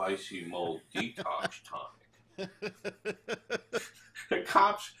anti-inflammatory spicy mold detox tonic. The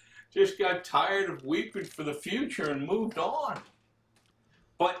cops just got tired of weeping for the future and moved on.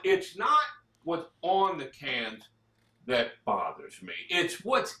 But it's not what's on the cans that bothers me. It's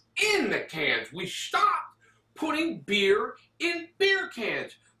what's in the cans. We stopped putting beer in beer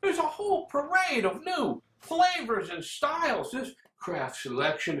cans. There's a whole parade of new flavors and styles. This craft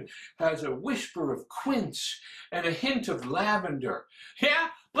selection has a whisper of quince and a hint of lavender. Yeah,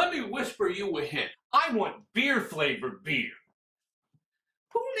 let me whisper you a hint. I want beer-flavored beer.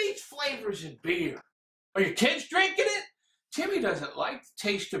 Who needs flavors in beer? Are your kids drinking it? Timmy doesn't like the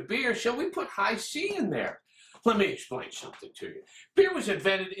taste of beer, so we put high C in there. Let me explain something to you. Beer was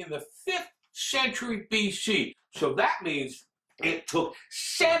invented in the 5th century BC, so that means it took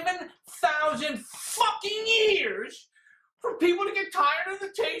 7,000 fucking years for people to get tired of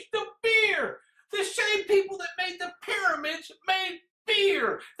the taste of beer. The same people that made the pyramids made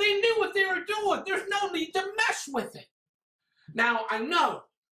beer. They knew what they were doing. There's no need to mess with it. Now, I know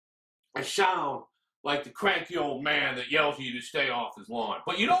I sound like the cranky old man that yells at you to stay off his lawn.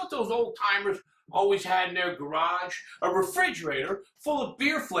 But you know what those old timers always had in their garage? A refrigerator full of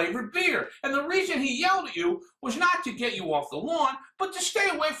beer-flavored beer. And the reason he yelled at you was not to get you off the lawn, but to stay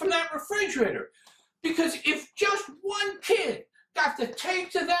away from that refrigerator. Because if just one kid got the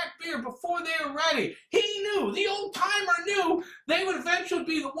taste of that beer before they were ready, he knew, the old timer knew, they would eventually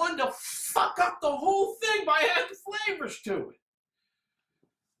be the one to fuck up the whole thing by adding flavors to it.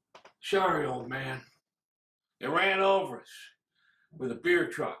 Sorry, old man. They ran over us with a beer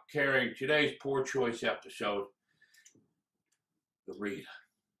truck carrying today's Poor Choice episode, the Rita.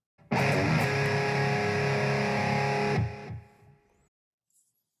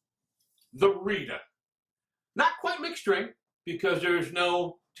 The Rita. Not quite mixed drink because there's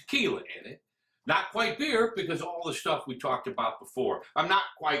no tequila in it. Not quite beer because all the stuff we talked about before. I'm not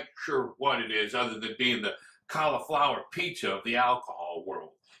quite sure what it is other than being the cauliflower pizza of the alcohol world.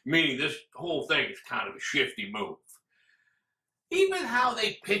 Meaning this whole thing is kind of a shifty move. Even how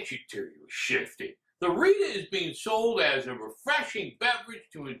they pitch it to you is shifty. The Rita is being sold as a refreshing beverage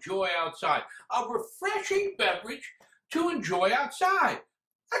to enjoy outside. A refreshing beverage to enjoy outside.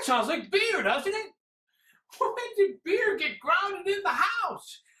 That sounds like beer, doesn't it? When did beer get grounded in the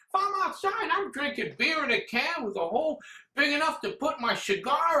house? If I'm outside, I'm drinking beer in a can with a hole big enough to put my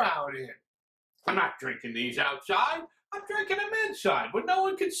cigar out in. I'm not drinking these outside. I'm drinking them inside, but no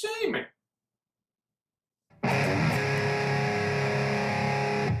one can see me.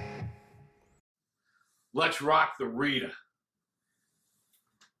 Let's rock the Rita.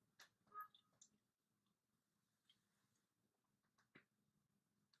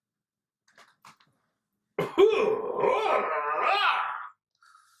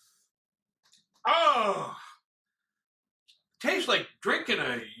 Oh, tastes like drinking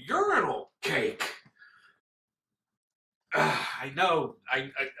a urinal cake. I know.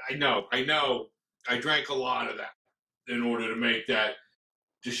 I drank a lot of that in order to make that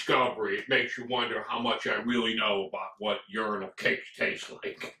discovery. It makes you wonder how much I really know about what urinal cakes taste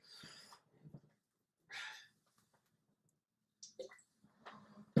like.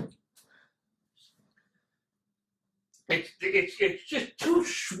 It's just too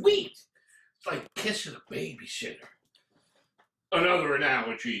sweet. It's like kissing a babysitter. Another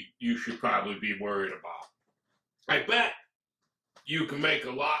analogy you should probably be worried about. I bet you can make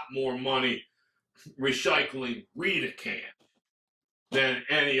a lot more money recycling Rita cans than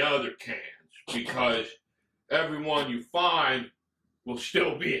any other cans because every one you find will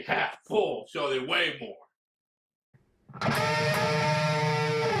still be half full, so they weigh more.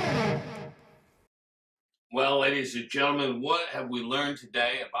 Well, ladies and gentlemen, what have we learned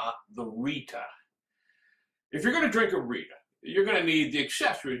today about the Rita? If you're going to drink a Rita, you're going to need the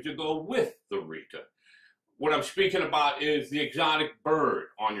accessories to go with the Rita. What I'm speaking about is the exotic bird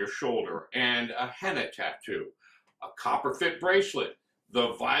on your shoulder and a henna tattoo, a copper fit bracelet,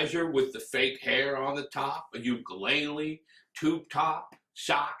 the visor with the fake hair on the top, a ukulele, tube top,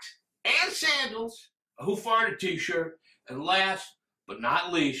 socks, and sandals, a Who Farted t-shirt, and last but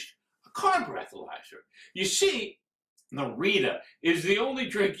not least, a car breathalyzer. You see, the Rita is the only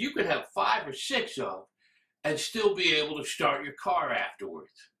drink you could have 5 or 6 of and still be able to start your car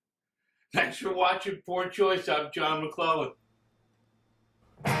afterwards. Thanks for watching Poor Choice. I'm John McClellan.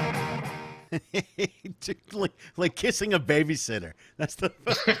 like kissing a babysitter. That's the.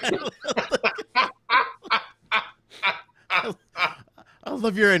 I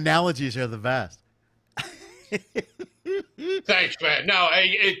love your analogies. Are the best. Thanks, man. No,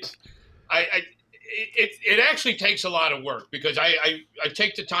 it actually takes a lot of work because I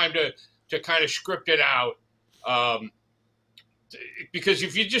take the time to kind of script it out. Because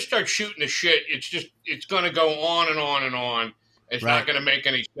if you just start shooting the shit, it's going to go on and on and on. It's not going to make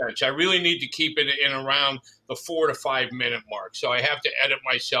any sense. I really need to keep it in around the 4 to 5 minute mark. So I have to edit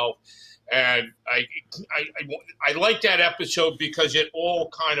myself. And I like that episode because it all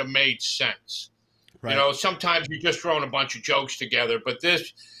kind of made sense. Right. You know, sometimes you're just throwing a bunch of jokes together, but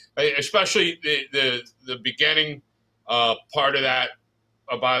this, especially the beginning part of that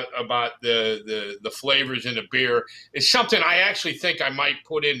about the flavors in the beer is something I actually think I might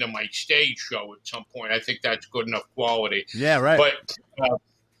put into my stage show at some point. I think that's good enough quality. Yeah, right. But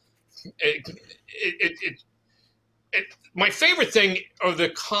my favorite thing are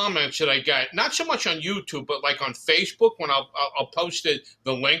the comments that I got, not so much on YouTube, but like on Facebook when I'll post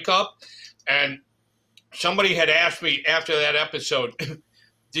the link up. And somebody had asked me after that episode,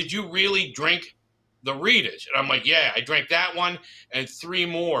 did you really drink the Ritas? And I'm like, yeah, I drank that one and 3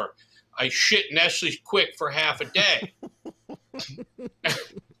 more. I shit Nestle's Quick for half a day.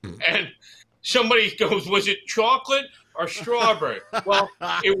 And somebody goes, was it chocolate or strawberry? Well,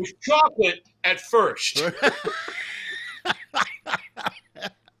 it was chocolate at first.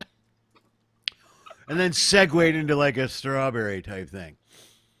 And then segued into like a strawberry type thing.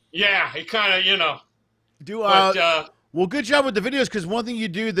 Yeah, it kind of, you know. Well, good job with the videos, because one thing you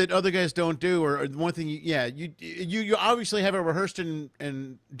do that other guys don't do, or one thing, you obviously have it rehearsed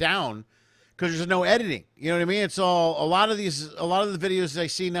and down, because there's no editing. You know what I mean? It's all a lot of the videos I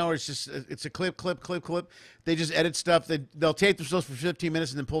see now are it's a clip. They just edit stuff. They'll tape themselves for 15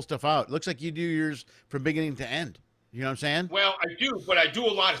 minutes and then pull stuff out. It looks like you do yours from beginning to end. You know what I'm saying? Well, I do, but I do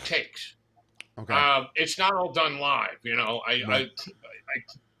a lot of takes. Okay. It's not all done live. You know, Right. I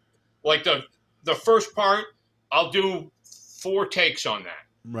like the first part. I'll do 4 takes on that,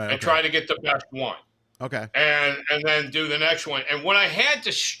 Right. and try to get the best one. Okay. And then do the next one. And what I had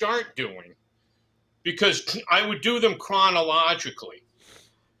to start doing, because I would do them chronologically.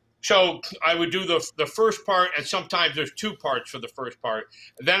 So I would do the first part, and sometimes there's 2 parts for the first part.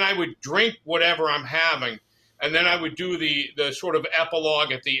 Then I would drink whatever I'm having, and then I would do the sort of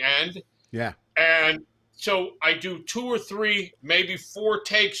epilogue at the end. Yeah. And so I do 2 or 3, maybe 4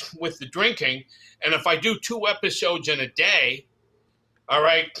 takes with the drinking. And if I do 2 episodes in a day, all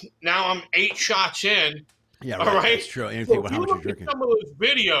right, now I'm 8 shots in. Yeah, all right. right. That's true. Anything So about if how you much you're look at drinking. some of those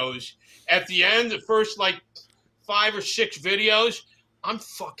videos at the end, the first like 5 or 6 videos, I'm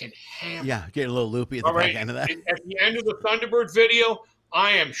fucking hammered. Yeah, getting a little loopy at the All back right. end of that. At the end of the Thunderbird video,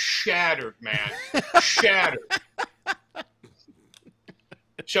 I am shattered, man. Shattered.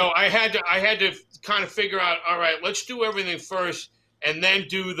 So I had to kind of figure out, all right, let's do everything first and then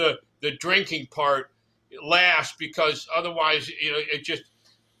do the drinking part last, because otherwise, you know, it just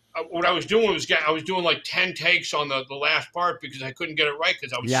what I was doing was I was doing like 10 takes on the last part because I couldn't get it right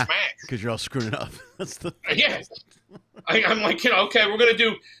because I was smashed. Because you're all screwing it up. That's the Yeah. I'm like, you know, okay, we're going to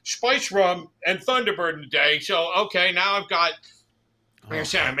do Spice Rum and Thunderbird in a day. So, okay, now I've got, like I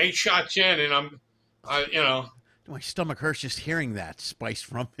said, I'm 8 shots in, and I'm, you know. My stomach hurts just hearing that.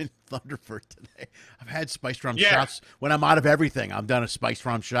 Spiced rum and Thunderbird today. I've had spiced rum Yeah. shots. When I'm out of everything, I've done a spiced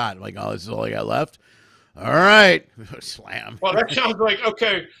rum shot. I'm like, oh, this is all I got left? All right. Slam. Well, that sounds like,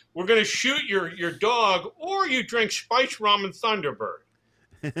 okay, we're going to shoot your dog, or you drink Spice Rum and Thunderbird.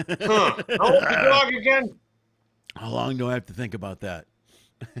 Huh. How old's the dog again? How long do I have to think about that?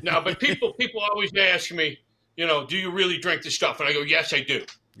 No, but people always ask me, you know, do you really drink this stuff? And I go, yes, I do.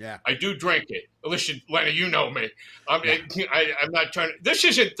 Yeah. I do drink it. Listen, Lenny, you know me. I'm not trying to. This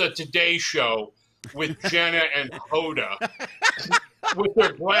isn't the Today Show with Jenna and Hoda with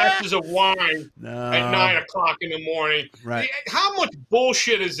their glasses of wine at 9 o'clock in the morning. Right. How much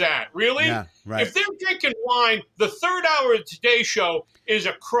bullshit is that? Really? Yeah, right. If they're drinking wine, the 3rd hour of the Today Show is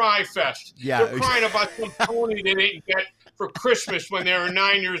a cry fest. Yeah. They're crying about some pony they didn't get for Christmas when they were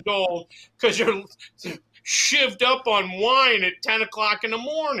 9 years old because they're shivved up on wine at 10 o'clock in the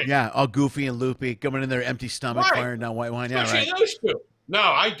morning. Yeah, all goofy and loopy, coming in there empty stomach, Right. firing down white wine. Yeah, Especially right. those two. No,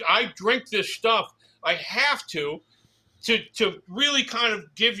 I drink this stuff. I have to really kind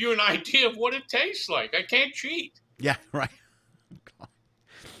of give you an idea of what it tastes like. I can't cheat. Yeah, right. God.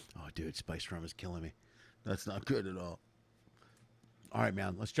 Oh, dude, spiced rum is killing me. That's not good at all. All right,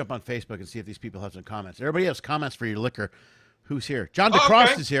 man. Let's jump on Facebook and see if these people have some comments. Everybody has comments for your liquor. Who's here? John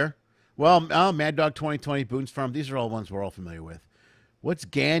DeCross is here. Well, Mad Dog 2020, Boone's Farm. These are all ones we're all familiar with. What's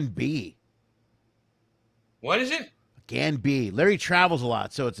Gan B? What is it? Gan B. Larry travels a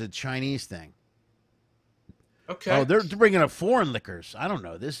lot, so it's a Chinese thing. Okay. Oh, they're bringing up foreign liquors. I don't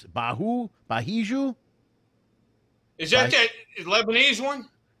know this. Bahiju? Is that Lebanese one?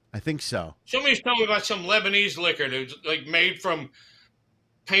 I think so. Somebody's telling me about some Lebanese liquor that's like made from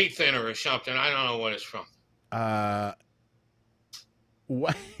paint thinner or something. I don't know what it's from.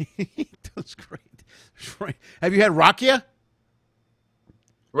 What? That's great. Have you had Rakia?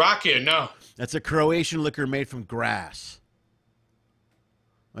 Rakia, no. That's a Croatian liquor made from grass.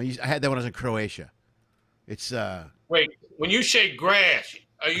 I had that when I was in Croatia. It's Wait, when you say grass,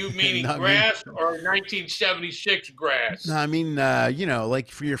 are you meaning No, I mean- grass or 1976 grass? no, I mean you know, like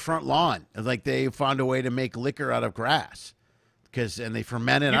for your front lawn. Like they found a way to make liquor out of grass, and they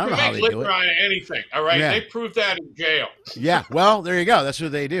ferment it. You I don't can know how make they do liquor it. out of anything, all right? Yeah. They proved that in jail. Yeah, well, there you go. That's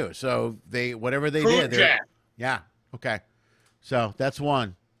what they do. So whatever they Fruit did. jack. Yeah. Okay. So that's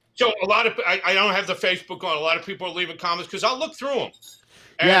one. So a lot of I don't have the Facebook on. A lot of people are leaving comments because I'll look through them.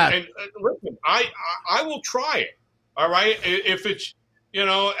 And, Yeah. And listen, I will try it. All right. If it's, you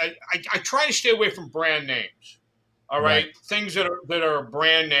know, I try to stay away from brand names. All right. Things that are a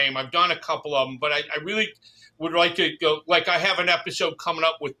brand name. I've done a couple of them, but I really would like to go. Like I have an episode coming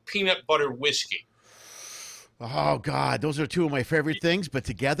up with peanut butter whiskey. Oh God, those are two of my favorite things, but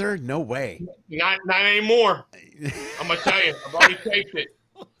together, no way. Not anymore. I'm gonna tell you, I've already tasted it.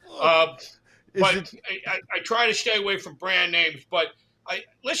 But I try to stay away from brand names. But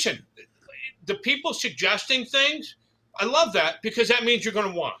listen, the people suggesting things, I love that because that means you're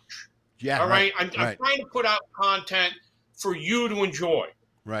going to watch. Yeah. All right. I'm right. trying to put out content for you to enjoy.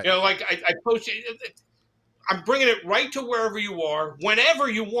 Right. You know, like I post it. I'm bringing it right to wherever you are, whenever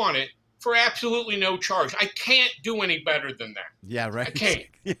you want it, for absolutely no charge. I can't do any better than that. Yeah. Right. I can't.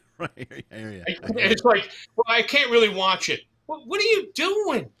 Yeah, right. I hear you. It's like, well, I can't really watch it. What are you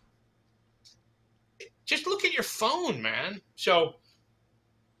doing? Just look at your phone, man. So,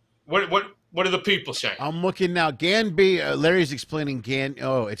 what are the people saying? I'm looking now. Ganbei. Larry's explaining Gan.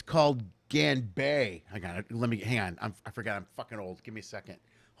 Oh, it's called Ganbei. Hang on. Let me hang on. I forgot. I'm fucking old. Give me a second.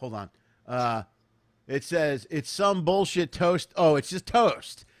 Hold on. It says it's some bullshit toast. Oh, it's just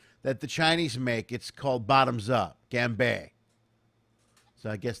toast that the Chinese make. It's called bottoms up. Ganbei. So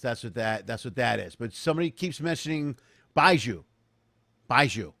I guess that's what that is. But somebody keeps mentioning Baiju.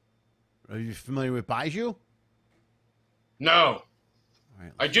 Baiju. Are you familiar with Baiju? No.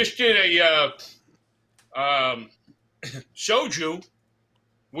 Right, I just did a soju,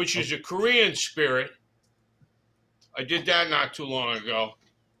 which is a Korean spirit. I did that not too long ago.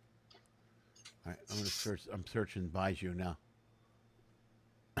 All right, I'm gonna search. I'm searching Baiju now.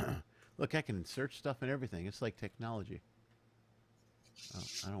 Look, I can search stuff and everything. It's like technology. Oh,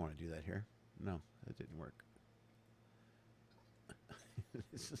 I don't want to do that here. No, that didn't work.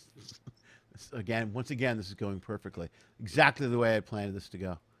 Once again, this is going perfectly. Exactly the way I planned this to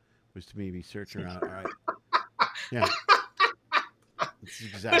go. Was to maybe search around. All right. Yeah.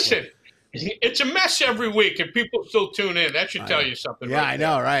 Exactly. Listen, it's a mess every week, and people still tune in. That should tell you something. Yeah, right I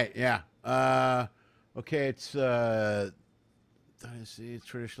know, right? Yeah. Okay, it's it's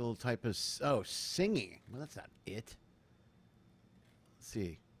traditional type of singing. Well, that's not it. Let's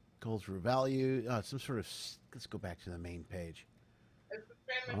see, goals for value. Some sort of. Let's go back to the main page.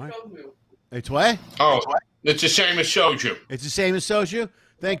 All right. It's what? Oh, it's the same as soju. It's the same as soju.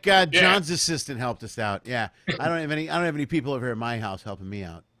 Thank God, Yeah. John's assistant helped us out. Yeah, I don't have any people over here at my house helping me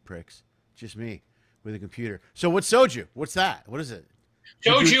out. Pricks, just me with a computer. So what's soju? What's that? What is it?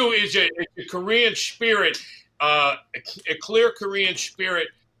 Soju is a Korean spirit, a clear Korean spirit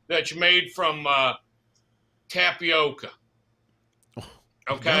that's made from tapioca.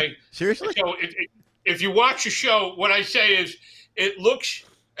 Okay? Seriously? So if you watch the show, what I say is it looks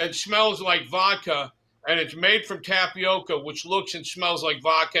and smells like vodka, and it's made from tapioca, which looks and smells like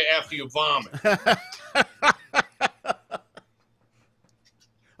vodka after you vomit.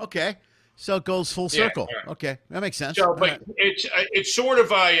 Okay. So it goes full circle. Yeah. Okay. That makes sense. So, but it's sort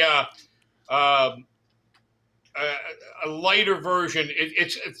of a lighter version.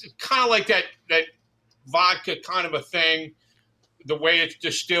 It's kind of like that vodka kind of a thing, the way it's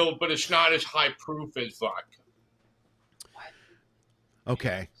distilled, but it's not as high proof as vodka.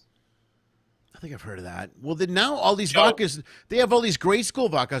 Okay. I think I've heard of that. Well, then now all these vodkas, they have all these grade school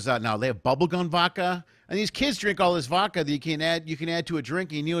vodkas out now. They have bubblegum vodka, and these kids drink all this vodka that you can add to a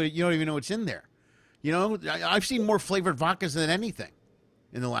drink, and you don't even know what's in there. You know, I've seen more flavored vodkas than anything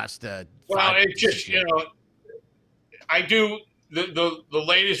in the last. Well, it just I do the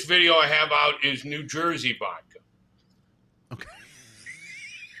latest video I have out is New Jersey vodka.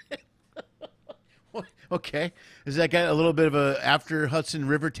 Okay. Has that got a little bit of a after Hudson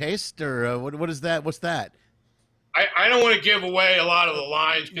River taste, or what is that? What's that? I don't want to give away a lot of the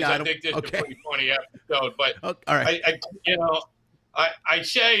lines because I think this is a pretty funny episode. But all right. I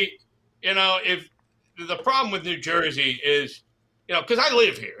say, if the problem with New Jersey is, because I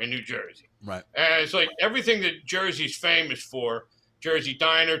live here in New Jersey. Right. And it's like everything that Jersey's famous for, Jersey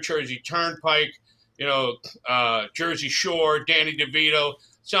Diner, Jersey Turnpike, Jersey Shore, Danny DeVito,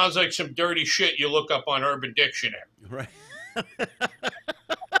 sounds like some dirty shit you look up on Urban Dictionary. Right.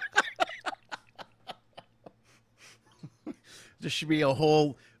 There should be a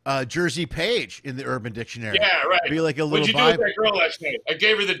whole Jersey page in the Urban Dictionary. Yeah, right. Be like a little What'd you do with that girl last night? I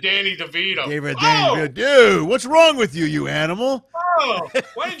gave her the Danny DeVito. DeVito. Dude, what's wrong with you, you animal? Oh,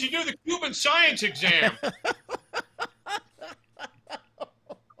 why didn't you do the Cuban science exam?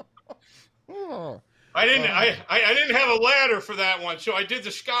 I didn't have a ladder for that one, so I did the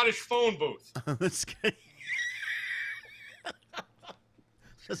Scottish phone booth. That's good.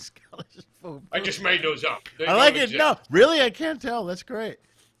 The Scottish phone booth. I just made those up. I like it. No, really, I can't tell. That's great.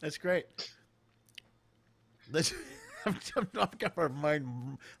 That's great. I've got my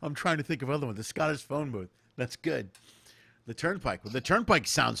mind. I'm trying to think of other ones. The Scottish phone booth. That's good. The Turnpike. Well, the Turnpike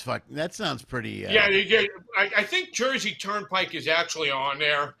sounds That sounds pretty. Yeah. I think Jersey Turnpike is actually on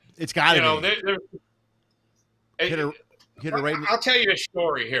there. It's got to be. Hit her right. I'll tell you a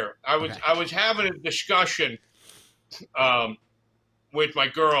story here. I was having a discussion with my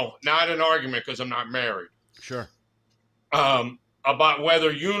girl, not an argument because I'm not married. Sure. About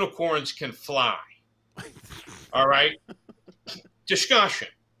whether unicorns can fly. All right. Discussion.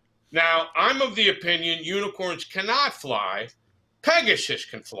 Now, I'm of the opinion unicorns cannot fly. Pegasus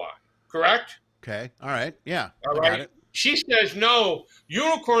can fly. Correct? Okay. All right. Yeah. All I right. got it. She says, no,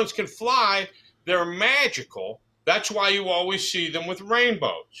 unicorns can fly. They're magical. That's why you always see them with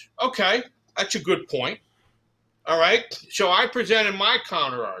rainbows. Okay. That's a good point. All right. So I presented my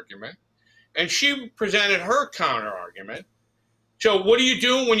counter argument, and she presented her counter argument. So what do you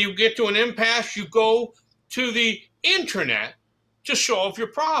do when you get to an impasse? You go to the internet to solve your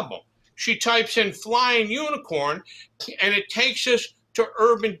problem. She types in flying unicorn, and it takes us to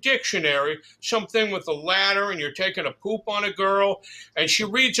Urban Dictionary, something with a ladder, and you're taking a poop on a girl, and she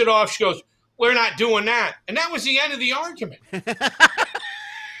reads it off. She goes, we're not doing that. And that was the end of the argument.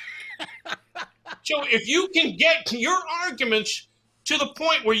 So if you can get your arguments to the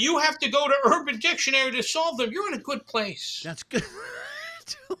point where you have to go to Urban Dictionary to solve them, you're in a good place. That's good.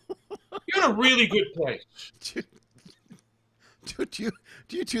 You're in a really good place. Do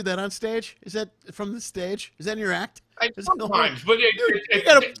you do that on stage? Is that from the stage? Is that in your act? Sometimes, but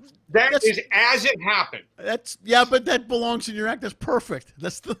that is as it happened. But that belongs in your act. That's perfect.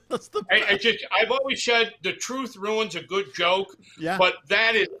 That's the. I've always said the truth ruins a good joke. Yeah. But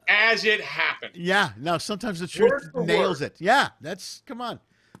that is as it happened. Yeah. No, sometimes the truth nails it. Yeah. Come on.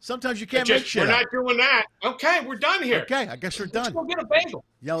 Sometimes you can't make shit We're up. not doing that. Okay, we're done here. Okay, I guess we're done. Let's go get a bagel.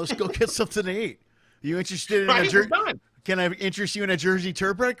 Yeah, let's go get something to eat. You interested in we're done. Can I interest you in a Jersey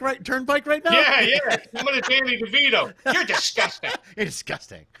turnpike right now? Yeah. I'm going to Danny DeVito. You're disgusting. You're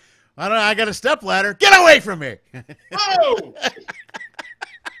disgusting. I don't know. I got a step ladder. Get away from me. Oh!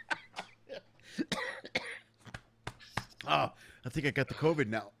 Oh, I think I got the COVID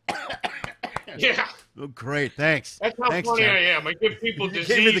now. Yeah. Oh, great. Thanks. That's how Thanks, funny John. I am. I give people You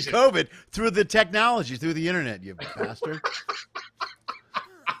diseases. gave me the COVID through the technology, through the internet, you bastard.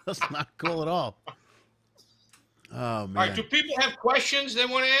 That's not cool at all. Oh, man. All right, do people have questions they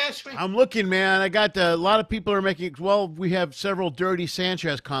want to ask me? I'm looking, man. I got a lot of people are making. Well, we have several Dirty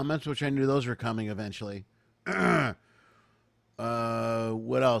Sanchez comments, which I knew those were coming eventually. What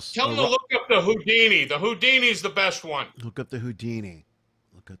else? Tell them to look up the Houdini. The Houdini's the best one. Look up the Houdini.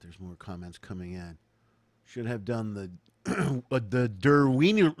 Look up. There's more comments coming in. Should have done the Der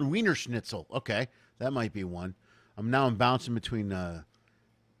Wiener Schnitzel. Okay, that might be one. I'm bouncing between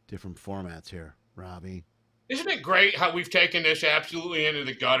different formats here, Robbie. Isn't it great how we've taken this absolutely into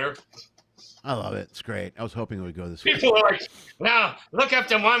the gutter? I love it. It's great. I was hoping it would go this way. People are like, now look up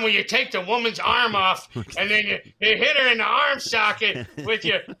the one where you take the woman's arm off and then you hit her in the arm socket with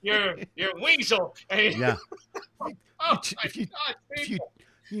your weasel. And Yeah. Oh my God,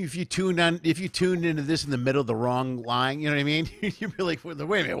 If you tuned into this in the middle of the wrong line, you know what I mean? You'd be like, wait a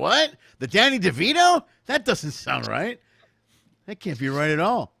minute, what? The Danny DeVito? That doesn't sound right. That can't be right at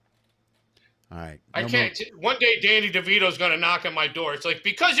all. All right. I can't. One day, Danny DeVito's going to knock on my door. It's like,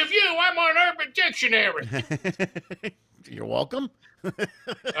 because of you, I'm on Urban Dictionary. You're welcome.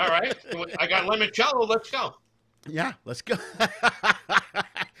 All right. I got limoncello. Let's go. Yeah, let's go.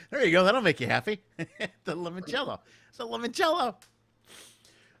 There you go. That'll make you happy. The limoncello. It's a limoncello.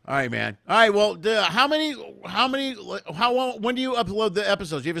 All right, man. All right. Well, when do you upload the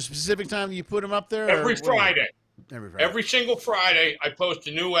episodes? Do you have a specific time you put them up there? Every Friday. Every Friday. Every single Friday, I post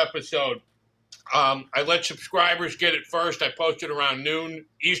a new episode. I let subscribers get it first. I post it around noon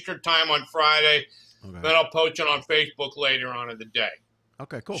Eastern time on Friday. Okay. Then I'll post it on Facebook later on in the day.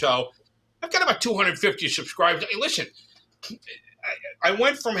 Okay, cool. So I've got about 250 subscribers. Hey, listen, I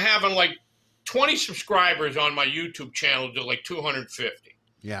went from having like 20 subscribers on my YouTube channel to like 250.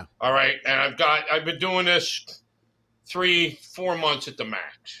 Yeah. All right. And I've been doing this 3-4 months at the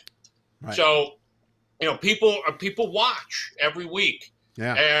max. Right. So, people watch every week.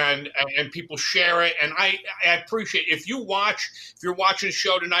 Yeah. And people share it. And I appreciate it. If you're watching the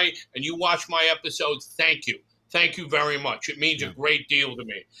show tonight and you watch my episodes, thank you. Thank you very much. It means a great deal to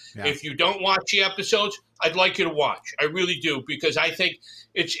me. Yeah. If you don't watch the episodes, I'd like you to watch. I really do, because I think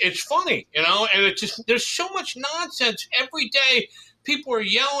it's funny, and it's just, there's so much nonsense every day. People are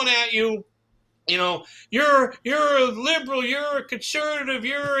yelling at you. You're a liberal, you're a conservative,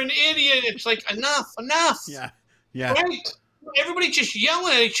 you're an idiot. It's like, enough. Yeah. Yeah. Right? Everybody's just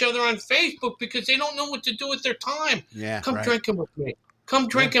yelling at each other on Facebook because they don't know what to do with their time. Yeah. Come drinking with me. Come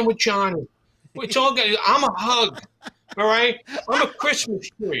drinking with Johnny. It's all good. I'm a hug. All right? I'm a Christmas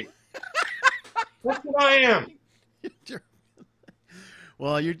tree. That's what I am.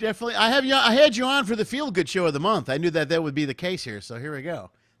 Well, you're definitely. I had you on for the feel good show of the month. I knew that would be the case here. So here we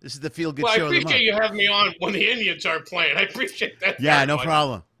go. This is the feel good show of the month. I appreciate you having me on when the Indians aren't playing. I appreciate that. Yeah, no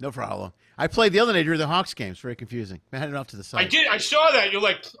problem. No problem. I played the other night during the Hawks games. Very confusing. I had it off to the side. I did. I saw that. You're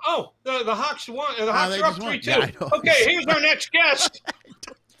like, oh, the Hawks won. The Hawks are up 3-2. Yeah, okay, here's our next guest.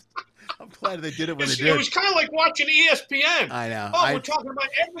 I'm glad they did it when they did. It was kind of like watching ESPN. I know. Oh, we're talking about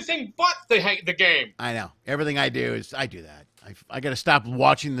everything but the game. I know. Everything I do that. I got to stop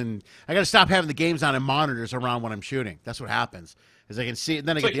watching them. I got to stop having the games on and monitors around when I'm shooting. That's what happens. Is I can see it, and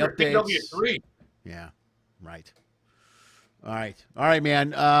then I get the updates. PW3. Yeah, right. All right,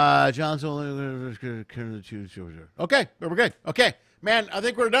 man. John's only okay. We're good. Okay, man. I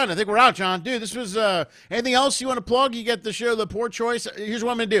think we're done. I think we're out, John. Dude, this was anything else you want to plug? You get the show, The Poor Choice. Here's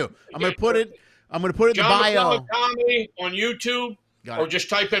what I'm gonna do. I'm gonna put it in the bio. McClellan Comedy on YouTube, or just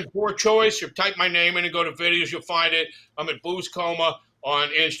type in Poor Choice, or type my name in and go to videos. You'll find it. I'm at Booze Coma on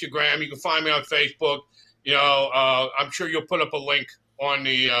Instagram. You can find me on Facebook. You know, I'm sure you'll put up a link on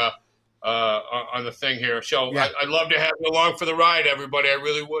the thing here. So yeah. I'd love to have you along for the ride, everybody. I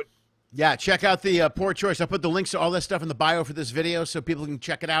really would. Yeah, check out the Poor Choice. I'll put the links to all that stuff in the bio for this video so people can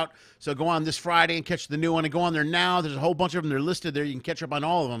check it out. So go on this Friday and catch the new one. And go on there now. There's a whole bunch of them. They're listed there. You can catch up on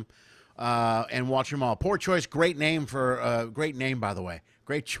all of them and watch them all. Poor Choice, great name, by the way.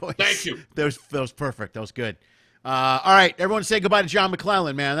 Great choice. Thank you. That was perfect. That was good. All right, everyone say goodbye to John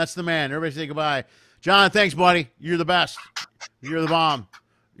McClellan, man. That's the man. Everybody say goodbye. John, thanks, buddy. You're the best. You're the bomb.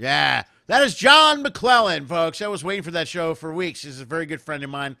 Yeah. That is John McClellan, folks. I was waiting for that show for weeks. He's a very good friend of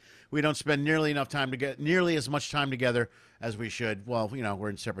mine. We don't spend nearly as much time together as we should. Well, you know,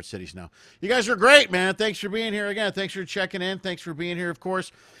 we're in separate cities now. You guys are great, man. Thanks for being here again. Thanks for checking in. Thanks for being here, of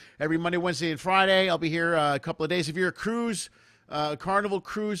course. Every Monday, Wednesday, and Friday. I'll be here a couple of days. If you're a Carnival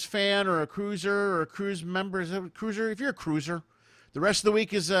Cruise fan or a cruiser or a cruise member, is it a cruiser? If you're a cruiser, the rest of the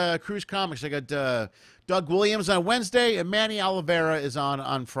week is Cruise Comics. I got Doug Williams on Wednesday, and Manny Oliveira is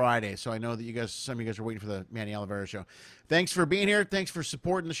on Friday. So I know that some of you guys are waiting for the Manny Oliveira show. Thanks for being here. Thanks for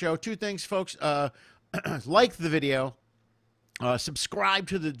supporting the show. Two things, folks. Like the video. Subscribe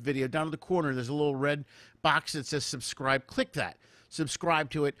to the video. Down in the corner, there's a little red box that says subscribe. Click that. Subscribe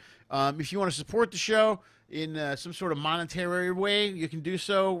to it. If you want to support the show in some sort of monetary way, you can do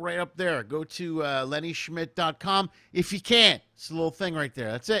so right up there. Go to LennySchmidt.com if you can. It's a little thing right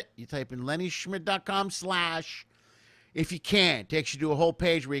there. That's it. You type in LennySchmidt.com/ if you can. Takes you to a whole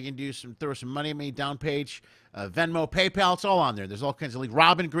page where you can throw some money at me, down page, Venmo, PayPal. It's all on there. There's all kinds of links.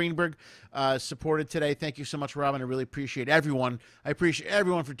 Robin Greenberg supported today. Thank you so much, Robin. I really appreciate everyone. I appreciate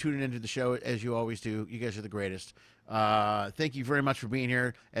everyone for tuning into the show, as you always do. You guys are the greatest. Thank you very much for being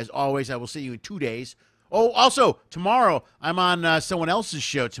here. As always, I will see you in 2 days. Oh, also, tomorrow, I'm on someone else's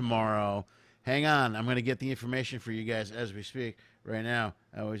show tomorrow. Hang on. I'm going to get the information for you guys as we speak right now.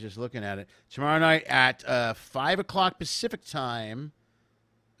 I was just looking at it. Tomorrow night at 5 o'clock Pacific time,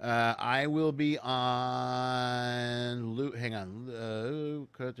 I will be on... Hang on.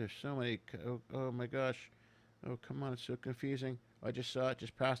 There's so many... Oh, my gosh. Oh, come on. It's so confusing. I just saw it,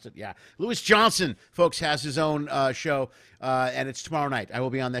 just passed it. Yeah. Louis Johnson, folks, has his own show, and it's tomorrow night. I will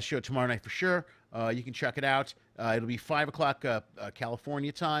be on that show tomorrow night for sure. You can check it out. It'll be 5 o'clock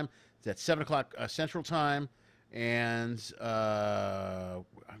California time. It's at 7 o'clock Central time. And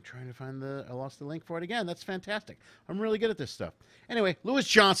I'm trying to find I lost the link for it again. That's fantastic. I'm really good at this stuff. Anyway, Louis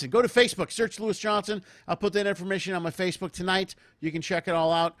Johnson. Go to Facebook. Search Louis Johnson. I'll put that information on my Facebook tonight. You can check it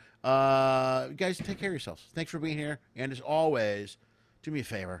all out. Guys, take care of yourselves. Thanks for being here. And as always, do me a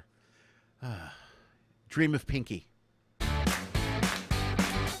favor. Dream of Pinky.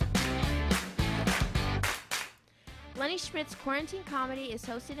 Lenny Schmidt's Quarantine Comedy is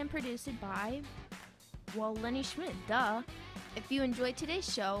hosted and produced by, well, Lenny Schmidt, duh. If you enjoyed today's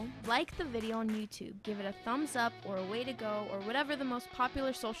show, like the video on YouTube, give it a thumbs up or a way to go or whatever the most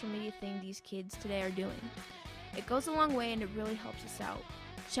popular social media thing these kids today are doing. It goes a long way and it really helps us out.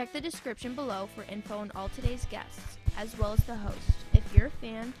 Check the description below for info on all today's guests, as well as the host. If you're a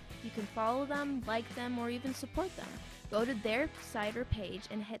fan, you can follow them, like them, or even support them. Go to their site or page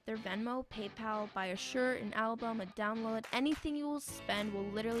and hit their Venmo, PayPal, buy a shirt, an album, a download. Anything you will spend will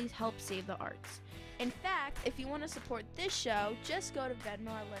literally help save the arts. In fact, if you want to support this show, just go to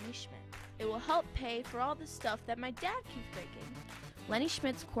Venmo at Lenny Schmidt. It will help pay for all the stuff that my dad keeps breaking. Lenny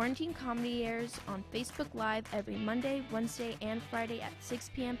Schmidt's Quarantine Comedy airs on Facebook Live every Monday, Wednesday, and Friday at 6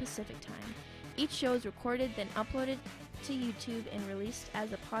 p.m. Pacific Time. Each show is recorded, then uploaded to YouTube and released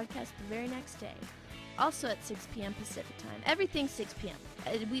as a podcast the very next day. Also at 6 p.m. Pacific Time. Everything's 6 p.m.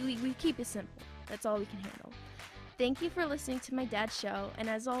 We keep it simple. That's all we can handle. Thank you for listening to my dad's show, and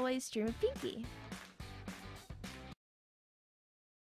as always, dream of Pinky.